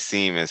making it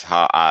seem is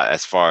how,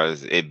 as far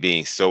as it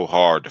being so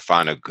hard to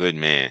find a good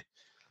man.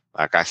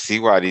 Like, I see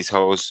why these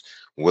hoes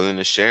willing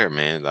to share,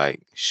 man. Like,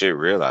 shit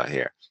real out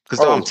here.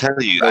 Because I'm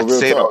telling you, I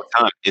say it all the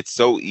time. It's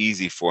so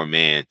easy for a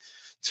man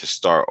to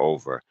start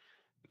over.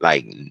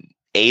 Like,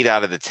 8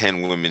 out of the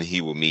 10 women he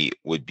will meet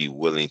would be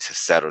willing to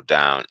settle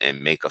down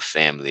and make a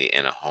family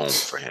and a home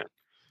for him.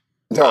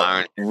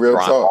 No, real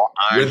talk.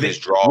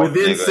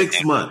 Within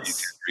 6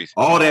 months.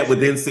 All that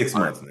within 6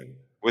 months, nigga.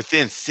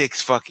 Within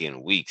 6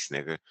 fucking weeks,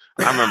 nigga.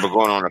 I remember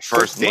going on a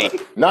first date.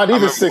 Not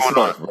even 6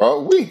 months, bro.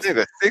 Weeks.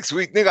 Nigga, 6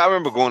 weeks. Nigga, I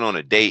remember going on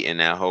a date and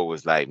that hoe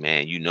was like,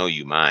 "Man, you know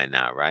you mine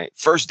now, right?"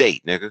 First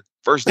date, nigga.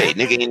 First date.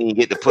 Nigga ain't even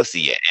get the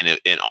pussy yet.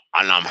 And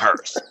I'm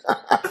hers.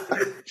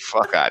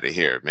 Fuck out of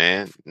here,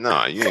 man.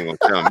 No, you ain't gonna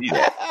tell me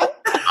that.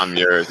 I'm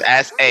yours.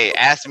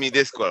 Ask me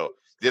this quote.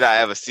 Did I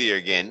ever see her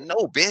again?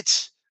 No,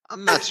 bitch.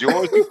 I'm not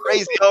yours. You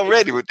crazy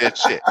already with that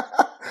shit.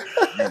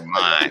 You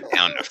mine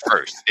on the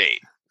first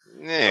date.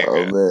 Nigga.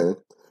 Oh, man.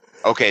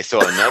 Okay,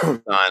 so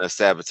another sign of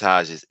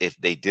sabotage is if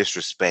they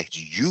disrespect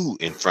you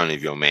in front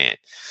of your man.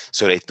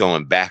 So they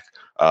throwing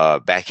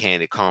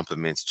backhanded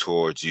compliments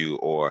towards you,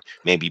 or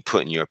maybe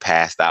putting your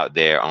past out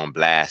there on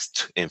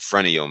blast in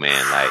front of your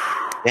man. Like,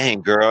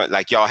 dang, girl,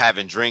 like y'all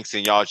having drinks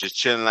and y'all just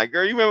chilling. Like,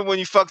 girl, you remember when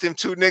you fucked them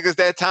 2 niggas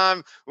that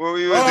time when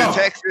we was in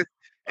Texas?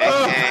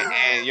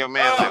 And your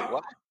man like,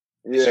 what?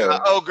 Yeah. She's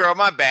like, oh, girl,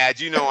 my bad.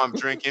 You know I'm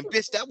drinking.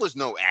 Bitch, that was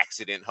no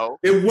accident, ho.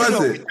 It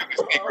wasn't. You know, we took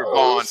a secret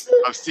bond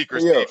of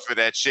secrecy for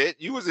that shit.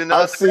 You was in the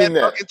I've seen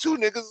that. fucking 2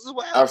 niggas as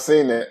well. I've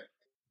seen that.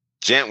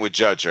 Gent would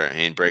judge her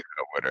and break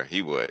up with her.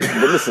 He would. But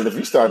listen, if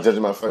you start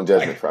judging my fucking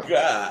judgment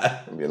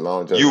process, it'll be a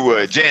long judgment. You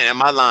would. Gent,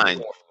 am I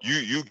lying?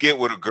 You get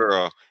with a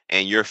girl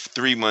and you're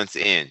 3 months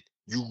in.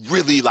 You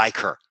really like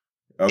her.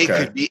 Okay. It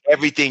could be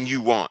everything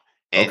you want.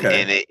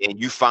 And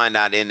you find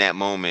out in that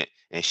moment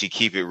and she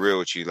keep it real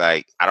with you.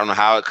 Like, I don't know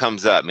how it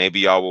comes up.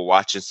 Maybe y'all were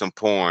watching some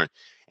porn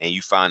and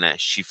you find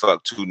that she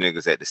fucked 2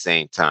 niggas at the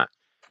same time.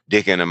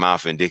 Dick in the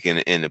mouth and dick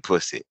in the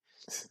pussy.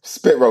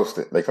 Spit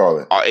roasted, they call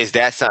it. Is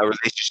that some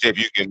relationship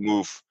you can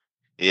move?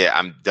 Yeah,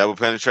 I'm double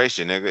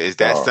penetration, nigga. Is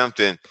that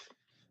something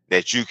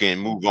that you can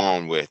move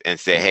on with and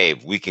say, hey,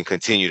 we can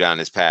continue down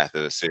this path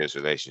of a serious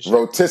relationship?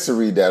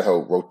 Rotisserie, that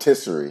hoe.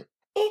 Rotisserie.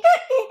 All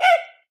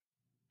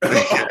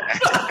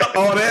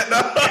that?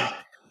 No.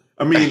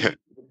 I mean,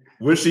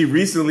 was she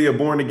recently a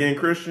born again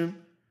Christian?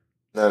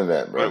 None of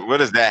that, bro. What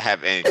does that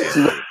have anything?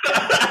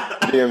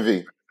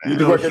 DMV.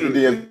 You work at the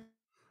DMV.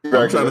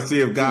 I'm trying to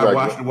see if God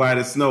washed the white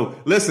as snow.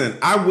 Listen,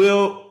 I'm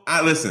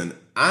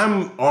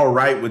all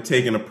right with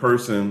taking a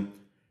person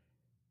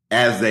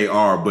as they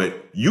are,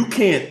 but you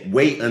can't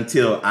wait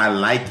until I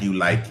like you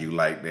like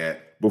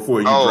that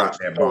before you drop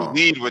that bomb.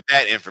 Lead with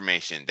that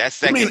information. That's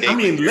second. I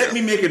mean, let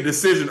me make a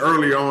decision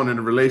early on in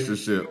the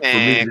relationship.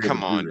 Man,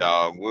 come on,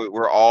 dog.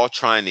 We're all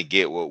trying to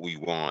get what we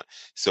want,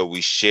 so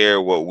we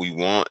share what we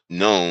want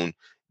known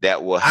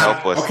that will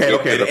help us.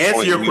 Okay. To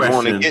answer your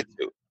question.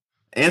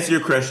 Answer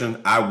your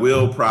question, I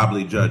will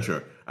probably judge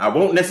her. I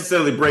won't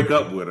necessarily break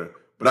up with her,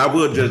 but I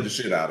will judge the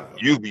shit out of her.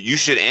 You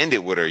should end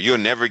it with her. You'll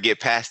never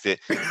get past it.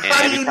 And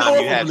How do you know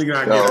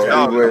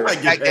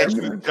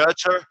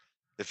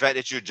the fact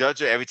that you judge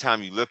her every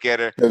time you look at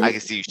her, I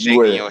can see you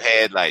shaking your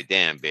head like,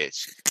 damn,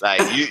 bitch.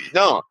 Like,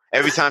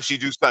 every time she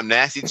do something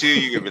nasty to you,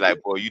 you're going to be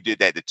like, boy, you did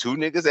that to 2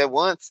 niggas at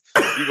once?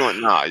 You're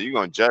going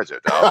to judge her,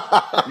 dog.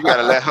 You got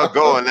to let her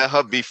go and let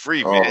her be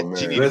free, man.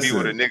 She needs to be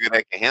with a nigga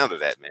that can handle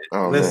that, man.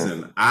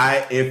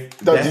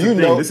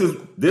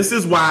 This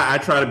is why I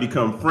try to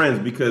become friends,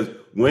 because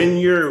when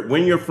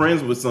you're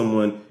friends with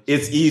someone,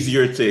 it's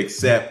easier to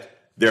accept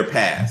their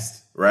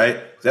past, right?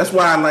 That's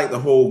why I like the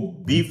whole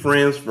be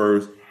friends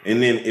first. And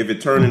then if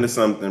it turned into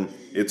something,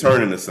 it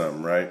turned into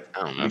something, right? I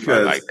don't know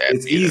because if I like that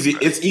it's easy.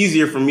 It's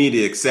easier for me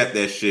to accept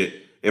that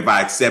shit if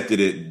I accepted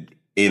it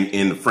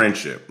in the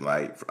friendship.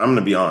 Like, I'm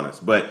gonna be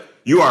honest, but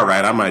you are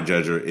right. I might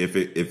judge her if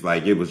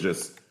it was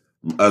just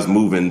us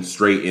moving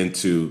straight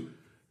into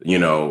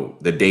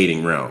the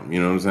dating realm.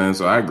 You know what I'm saying?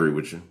 So I agree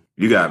with you.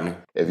 You got me.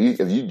 If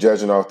you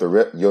judging off the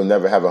rip, you'll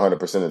never have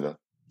 100% of them.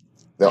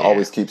 They'll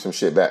always keep some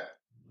shit back.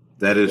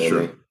 That is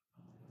true.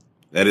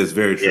 That is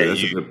very true.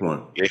 That's a good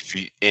point.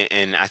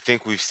 And I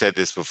think we've said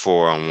this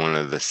before on one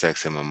of the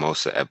Sex and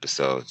Mimosa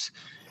episodes.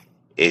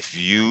 If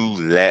you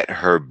let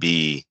her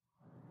be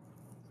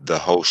the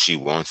host she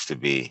wants to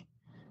be,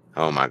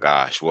 oh my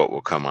gosh, what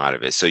will come out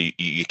of it? So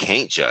you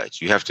can't judge.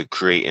 You have to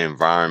create an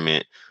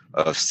environment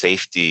of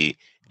safety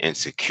and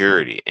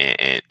security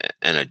and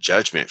a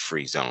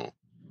judgment-free zone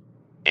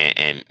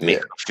and make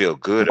her feel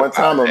good about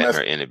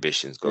her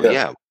inhibitions go.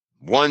 Yeah.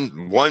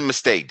 One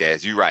mistake,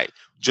 Daz, you're right.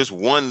 Just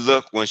one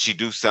look when she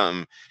do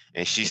something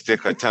and she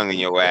stick her tongue in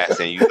your ass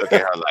and you look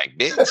at her like,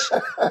 bitch.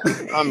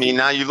 I mean,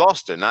 now you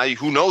lost her. Now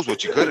who knows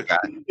what you could have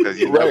gotten, because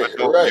you never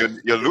know.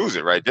 You'll lose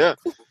it right there.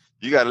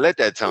 You got to let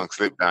that tongue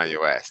slip down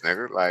your ass,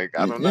 nigga. Like,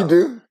 I don't know.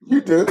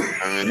 You do.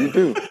 I mean, you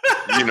do.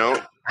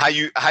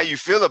 How you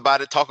feel about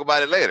it, talk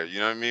about it later. You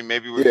know what I mean?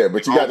 Maybe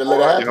but you got to let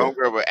it happen.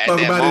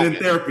 Talk about it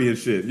in therapy and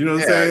shit. You know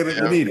what I'm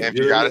saying? If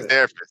you got a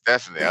therapist,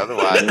 definitely.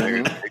 Otherwise,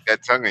 nigga, take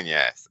that tongue in your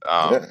ass.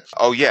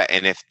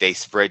 And if they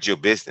spread your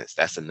business,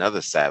 that's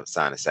another sign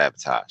of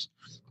sabotage,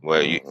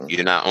 where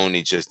you're not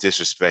only just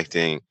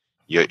disrespecting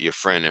your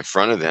friend in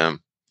front of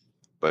them,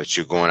 but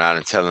you're going out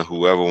and telling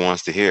whoever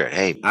wants to hear it.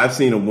 Hey, I've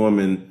seen a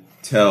woman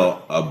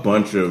tell a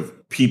bunch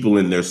of people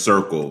in their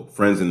circle,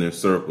 friends in their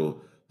circle,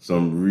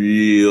 some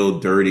real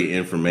dirty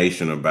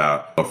information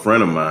about a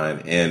friend of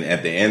mine. And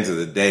at the end of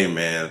the day,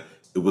 man,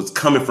 it was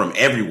coming from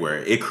everywhere.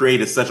 It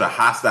created such a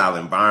hostile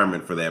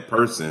environment for that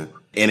person,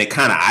 and it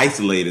kind of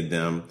isolated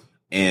them.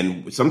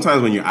 And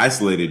sometimes when you're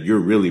isolated, you're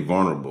really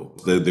vulnerable.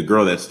 The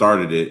girl that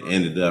started it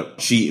ended up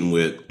cheating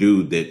with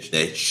dude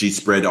that she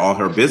spread all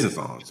her business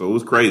on. So it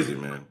was crazy,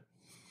 man.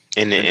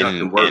 And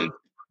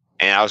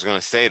I was going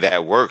to say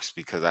that works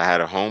because I had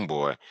a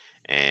homeboy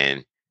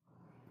and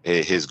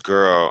his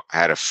girl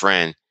had a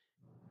friend,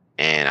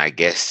 and I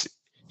guess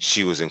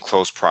she was in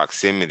close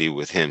proximity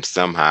with him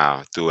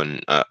somehow through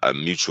a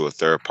mutual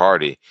third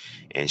party.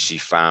 And she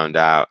found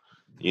out,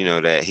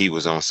 that he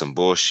was on some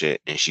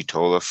bullshit, and she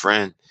told her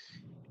friend,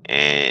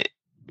 and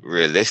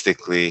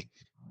realistically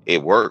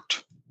it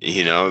worked,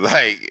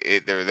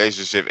 the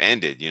relationship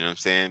ended, you know what I'm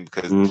saying?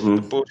 Because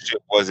the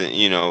bullshit wasn't,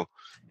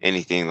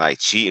 anything like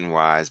cheating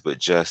wise, but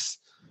just,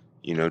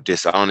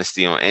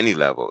 dishonesty on any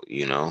level,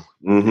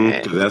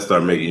 Because that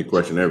started making you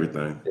question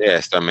everything. Yeah,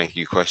 start making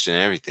you question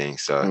everything.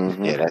 So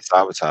that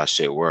sabotage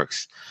shit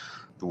works.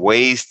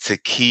 ways to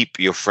keep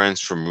your friends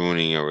from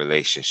ruining your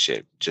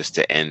relationship, just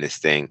to end this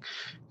thing,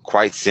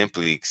 quite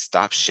simply,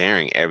 stop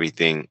sharing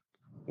everything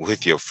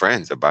with your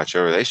friends about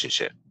your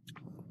relationship.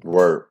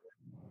 Word.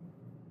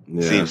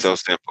 Yeah. Seems so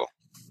simple.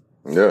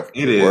 Yeah,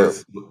 it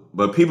is.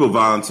 But people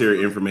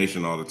volunteer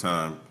information all the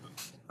time.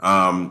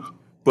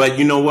 But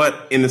you know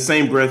what? In the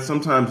same breath,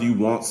 sometimes you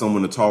want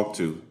someone to talk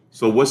to.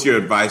 So what's your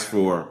advice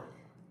for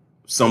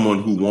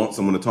someone who wants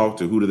someone to talk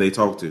to? Who do they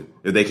talk to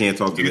if they can't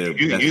talk to their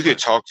best You could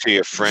talk to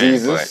your friend,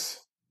 Jesus.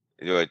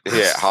 but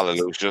yeah,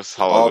 hallelujah.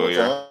 All the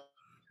time.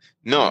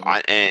 No,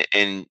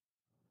 and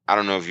I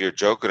don't know if you're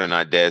joking or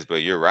not, Des,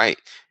 but you're right.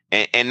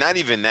 And not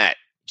even that.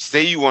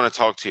 Say you want to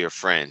talk to your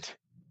friend.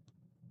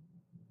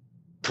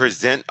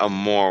 Present a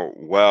more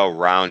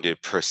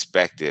well-rounded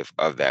perspective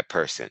of that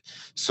person.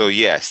 So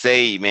yeah,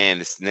 say, man,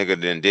 this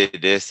nigga done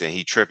did this and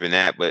he tripping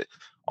that, but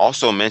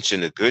also mention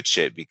the good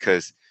shit,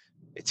 because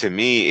to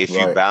me, if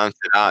you balance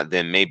it out,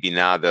 then maybe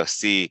now they'll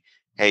see,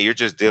 hey, you're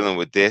just dealing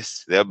with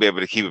this. They'll be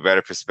able to keep a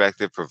better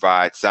perspective,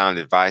 provide sound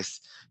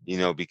advice,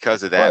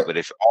 because of that. Right. But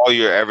if all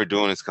you're ever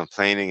doing is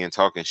complaining and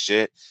talking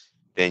shit,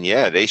 then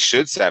yeah, they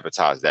should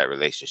sabotage that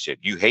relationship.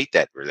 You hate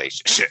that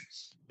relationship.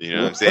 You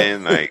know what I'm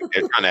saying? Like,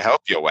 they're trying to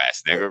help your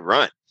ass, nigga.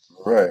 Run.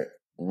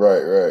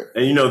 Right.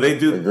 And they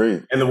do.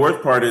 Agreed. And the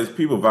worst part is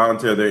people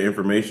volunteer their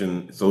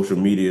information, social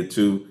media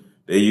too.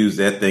 They use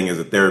that thing as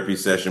a therapy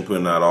session,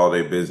 putting out all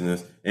their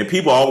business. And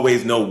people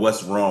always know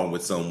what's wrong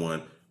with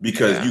someone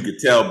because you could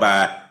tell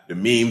by the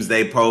memes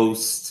they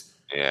post.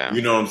 Yeah.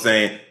 You know what I'm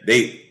saying?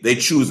 They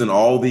choosing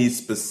all these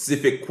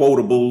specific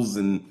quotables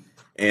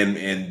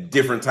and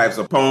different types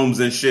of poems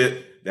and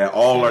shit that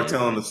all are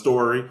telling the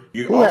story.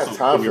 Who has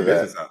time for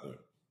that?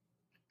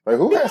 Like,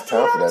 who has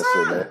time for that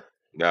shit, man?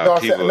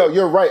 No,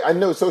 you're right. I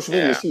know social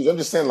media is huge. I'm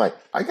just saying, like,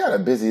 I got a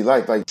busy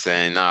life. Like,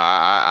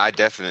 I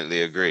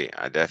definitely agree.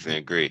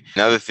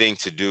 Another thing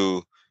to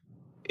do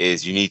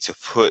is you need to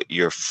put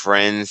your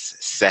friends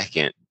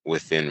second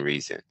within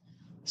reason.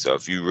 So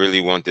if you really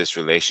want this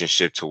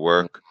relationship to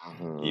work,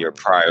 your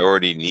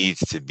priority needs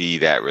to be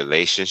that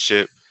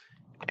relationship,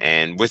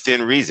 and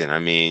within reason. I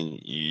mean,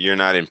 you're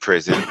not in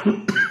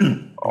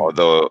prison,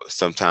 although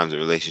sometimes a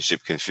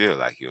relationship can feel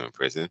like you're in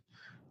prison.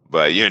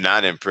 But you're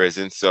not in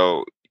prison,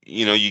 so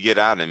you get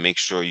out and make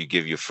sure you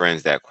give your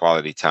friends that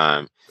quality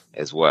time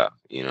as well.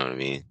 You know what I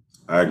mean?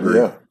 I agree.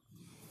 Yeah.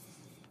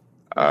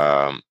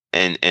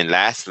 And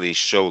lastly,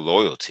 show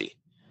loyalty.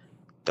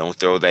 Don't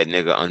throw that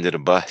nigga under the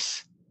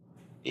bus.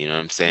 You know what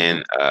I'm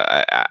saying?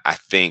 I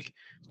think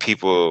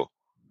people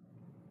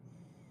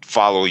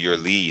follow your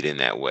lead in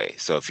that way.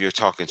 So if you're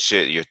talking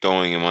shit, you're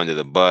throwing him under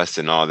the bus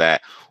and all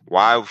that.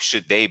 Why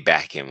should they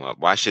back him up?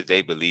 Why should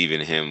they believe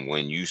in him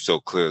when you so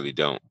clearly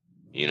don't?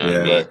 You know what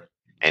I mean?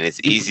 And it's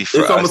easy for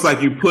us. It's almost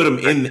like you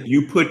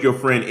put your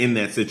friend in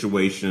that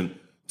situation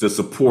to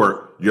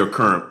support your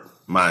current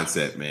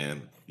mindset,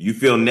 man. You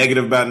feel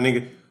negative about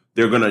nigga,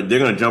 they're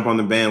gonna jump on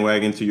the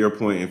bandwagon, to your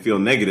point, and feel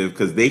negative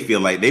because they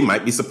feel like they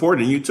might be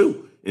supporting you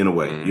too, in a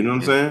way. You know what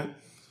I'm saying?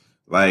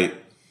 Like,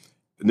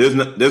 there's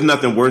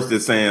nothing worse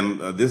than saying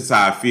this is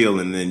how I feel,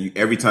 and then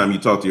every time you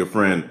talk to your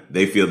friend,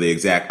 they feel the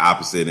exact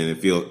opposite, and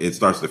it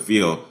starts to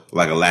feel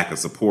like a lack of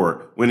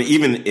support. When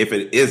even if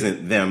it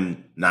isn't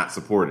them not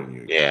supporting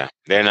you,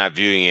 they're not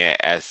viewing it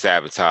as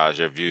sabotage;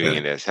 they're viewing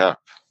it as help.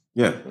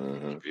 Yeah,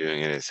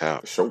 viewing it as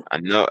help. Sure. I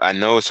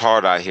know it's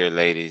hard out here,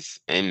 ladies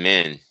and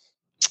men.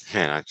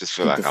 Man, I just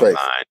feel like I'm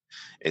lying.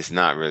 It's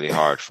not really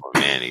hard for a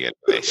man to get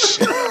a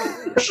relationship.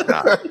 It's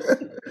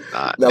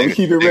not. No, we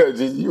keep it real.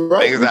 You're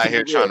right. Niggas out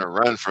here trying to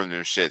run from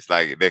them shits.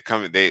 Like, they're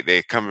coming.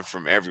 They coming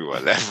from everywhere,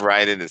 left,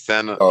 right, in the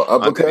center.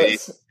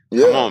 Uppercuts.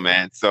 Yeah. Come on,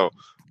 man. So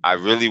I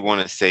really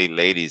want to say,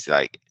 ladies,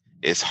 like,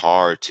 it's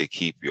hard to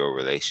keep your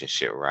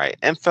relationship right,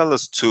 and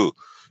fellas too.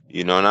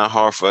 Not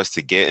hard for us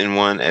to get in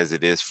one as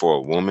it is for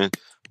a woman,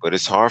 but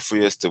it's hard for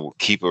us to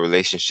keep a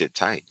relationship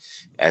tight.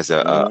 As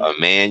a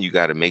man, you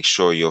got to make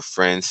sure your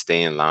friends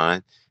stay in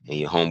line and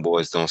your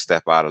homeboys don't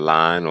step out of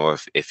line. Or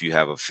if you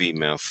have a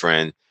female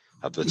friend,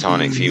 a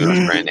platonic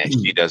female friend, and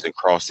she doesn't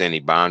cross any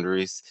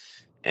boundaries.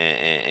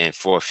 And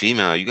for a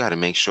female, you got to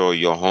make sure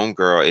your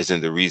homegirl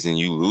isn't the reason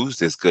you lose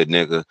this good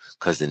nigga,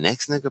 because the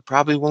next nigga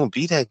probably won't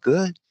be that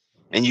good.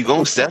 And you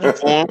going to settle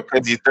for him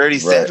because you're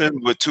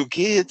 37 with 2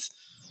 kids.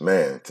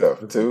 Man,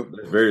 tough.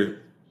 2. Very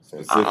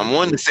specific. I'm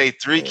wanting to say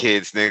 3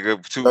 kids,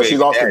 nigga. 2 no,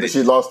 baby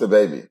she lost the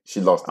baby.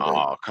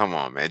 Oh, come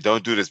on, man.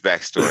 Don't do this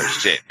backstory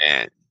shit,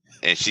 man.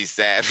 And she's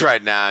sad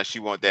right now. She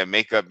want that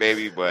makeup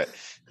baby, but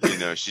she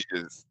got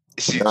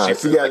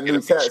a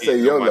new tat say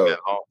YOLO.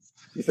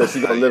 She said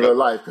she's gonna live her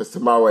life because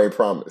tomorrow ain't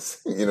promised.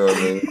 You know what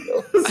I mean?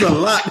 It's a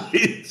lot.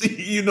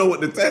 You know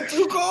what the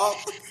tattoo called?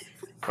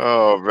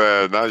 Oh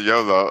man, not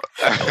YOLO.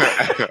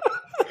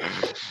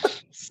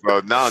 So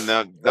no,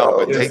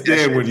 but take that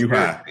shit when you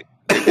high.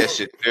 Take that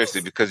shit seriously,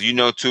 because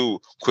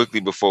too, quickly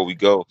before we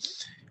go,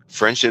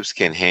 friendships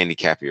can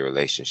handicap your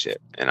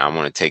relationship, and I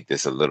want to take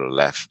this a little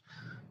left.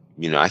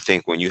 I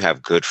think when you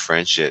have good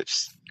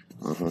friendships,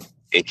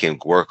 it can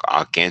work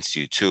against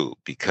you too,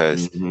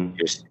 because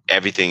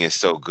everything is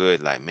so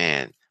good. Like,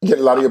 man, You get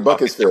a lot of your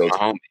buckets filled.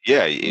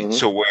 Yeah.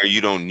 So where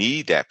you don't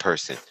need that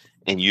person,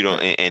 and you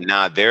don't, and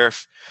now they're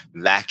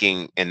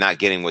lacking and not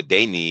getting what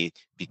they need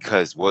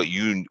because what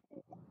you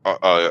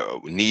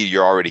need,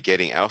 you're already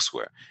getting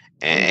elsewhere.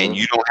 And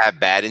you don't have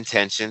bad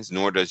intentions,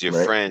 nor does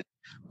your friend.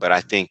 But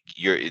I think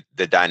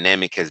the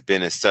dynamic has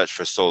been as such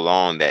for so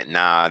long that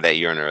now that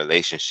you're in a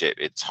relationship,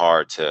 it's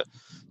hard to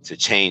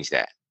change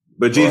that.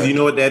 But Jeezy, you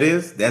know what that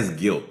is? That's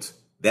guilt.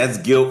 That's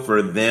guilt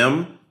for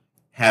them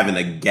having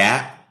a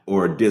gap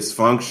or a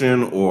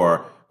dysfunction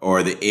or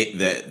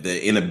the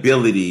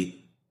inability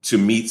to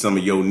meet some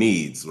of your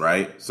needs,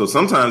 right? So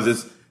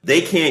sometimes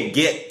they can't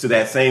get to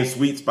that same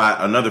sweet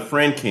spot another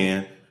friend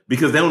can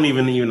because they don't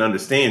even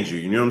understand you.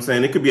 You know what I'm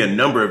saying? It could be a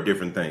number of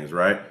different things,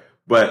 right?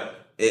 But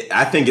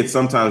I think it's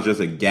sometimes just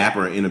a gap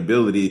or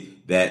inability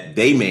that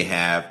they may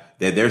have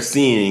that they're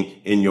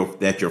seeing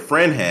that your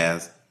friend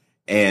has.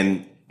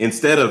 And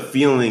instead of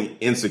feeling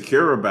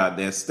insecure about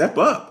that, step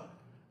up.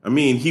 I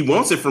mean, he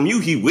wants it from you.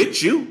 He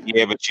with you.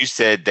 Yeah, but you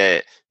said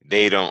that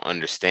they don't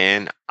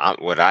understand.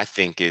 What I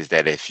think is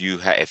that if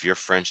your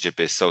friendship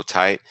is so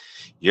tight,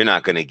 you're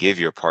not going to give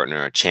your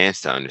partner a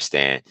chance to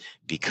understand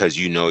because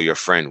you know your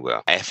friend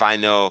will. If I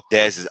know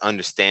Dez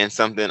understands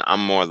something,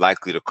 I'm more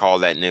likely to call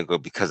that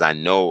nigga because I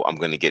know I'm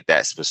going to get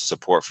that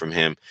support from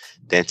him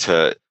than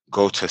to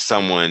go to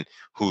someone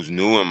who's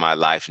new in my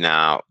life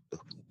now.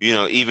 You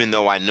know, even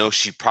though I know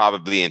she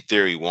probably in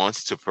theory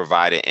wants to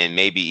provide it and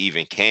maybe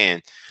even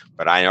can,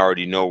 but I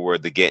already know where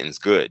the getting's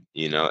good,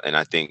 you know, and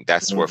I think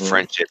that's where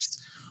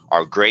friendships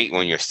are great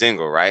when you're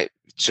single, right?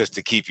 Just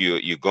to keep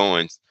you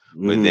going.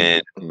 But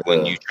then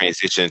when you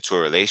transition into a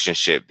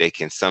relationship, they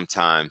can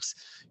sometimes,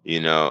 you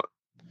know,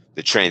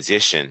 the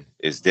transition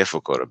is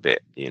difficult a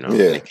bit, you know, and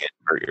it can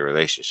hurt your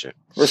relationship.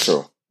 For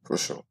sure.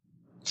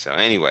 So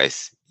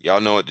anyways,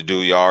 y'all know what to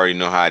do. Y'all already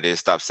know how it is.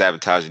 Stop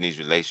sabotaging these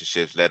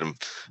relationships. Let them,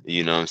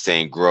 you know what I'm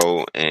saying,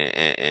 grow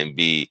and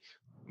be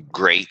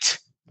great.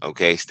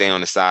 Okay, stay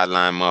on the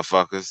sideline,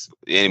 motherfuckers.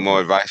 Any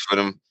more advice for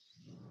them,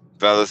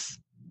 fellas?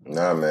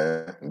 Nah,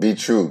 man. Be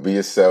true, be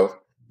yourself,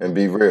 and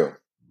be real.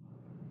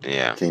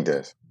 Yeah. King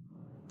Des.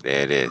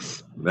 There it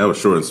is. That was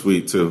short and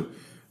sweet, too.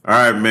 All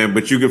right, man.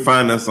 But you can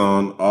find us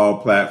on all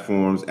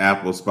platforms,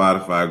 Apple,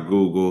 Spotify,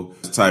 Google.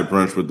 Just type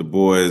Brunch with the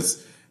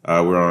Boys.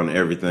 We're on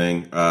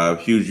everything.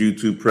 Huge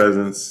YouTube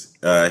presence.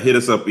 Hit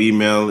us up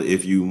email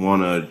if you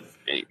want to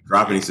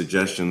drop any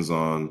suggestions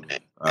on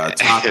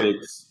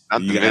topics.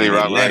 You got any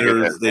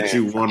letters that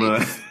you want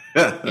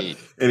to,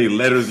 any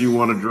letters you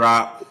want to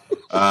drop.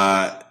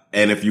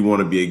 And if you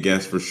want to be a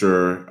guest for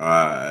sure,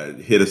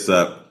 hit us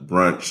up,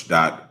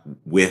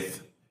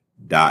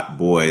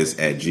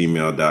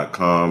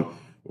 brunch.with.boys@gmail.com.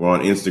 We're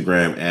on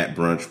Instagram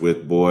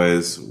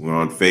 @brunchwithboys. We're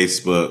on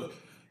Facebook,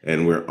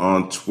 and we're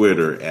on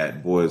Twitter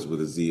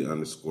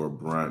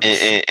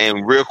 @boys_brunch.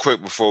 And real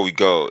quick before we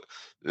go,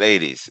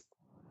 ladies,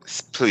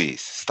 please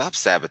stop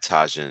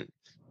sabotaging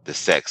the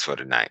sex for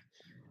the night.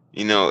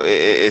 You know,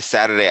 it's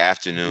Saturday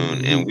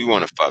afternoon, and we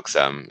want to fuck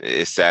something.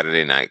 It's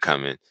Saturday night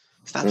coming.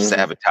 Stop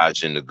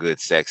sabotaging the good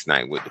sex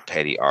night with the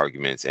petty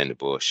arguments and the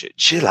bullshit.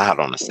 Chill out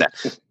on the set.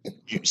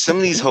 Some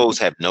of these hoes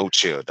have no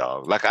chill,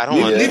 dog. Like, I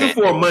don't understand. Leave it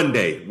for a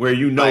Monday where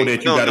you know that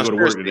you got to go to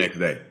work the next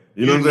day.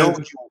 You know what I'm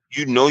saying?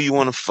 You know you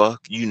want to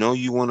fuck. You know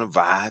you want to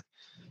vibe.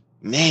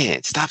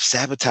 Man, stop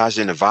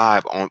sabotaging the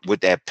vibe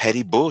with that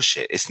petty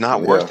bullshit. It's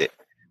not worth it.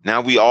 Now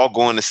we all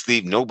going to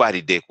sleep. Nobody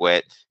dick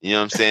wet. You know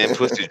what I'm saying?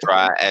 Pussy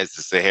dry as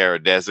the Sahara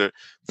Desert.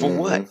 For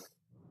what?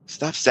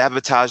 Stop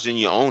sabotaging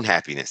your own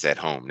happiness at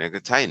home,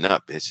 nigga. Tighten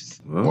up, bitches.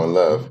 Well, one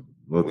love.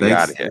 Well,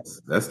 thanks.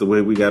 That's the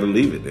way we got to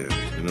leave it then.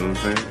 You know what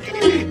I'm saying?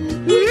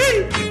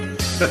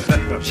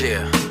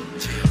 Yeah.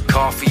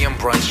 Coffee and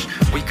brunch.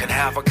 We can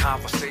have a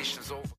conversation.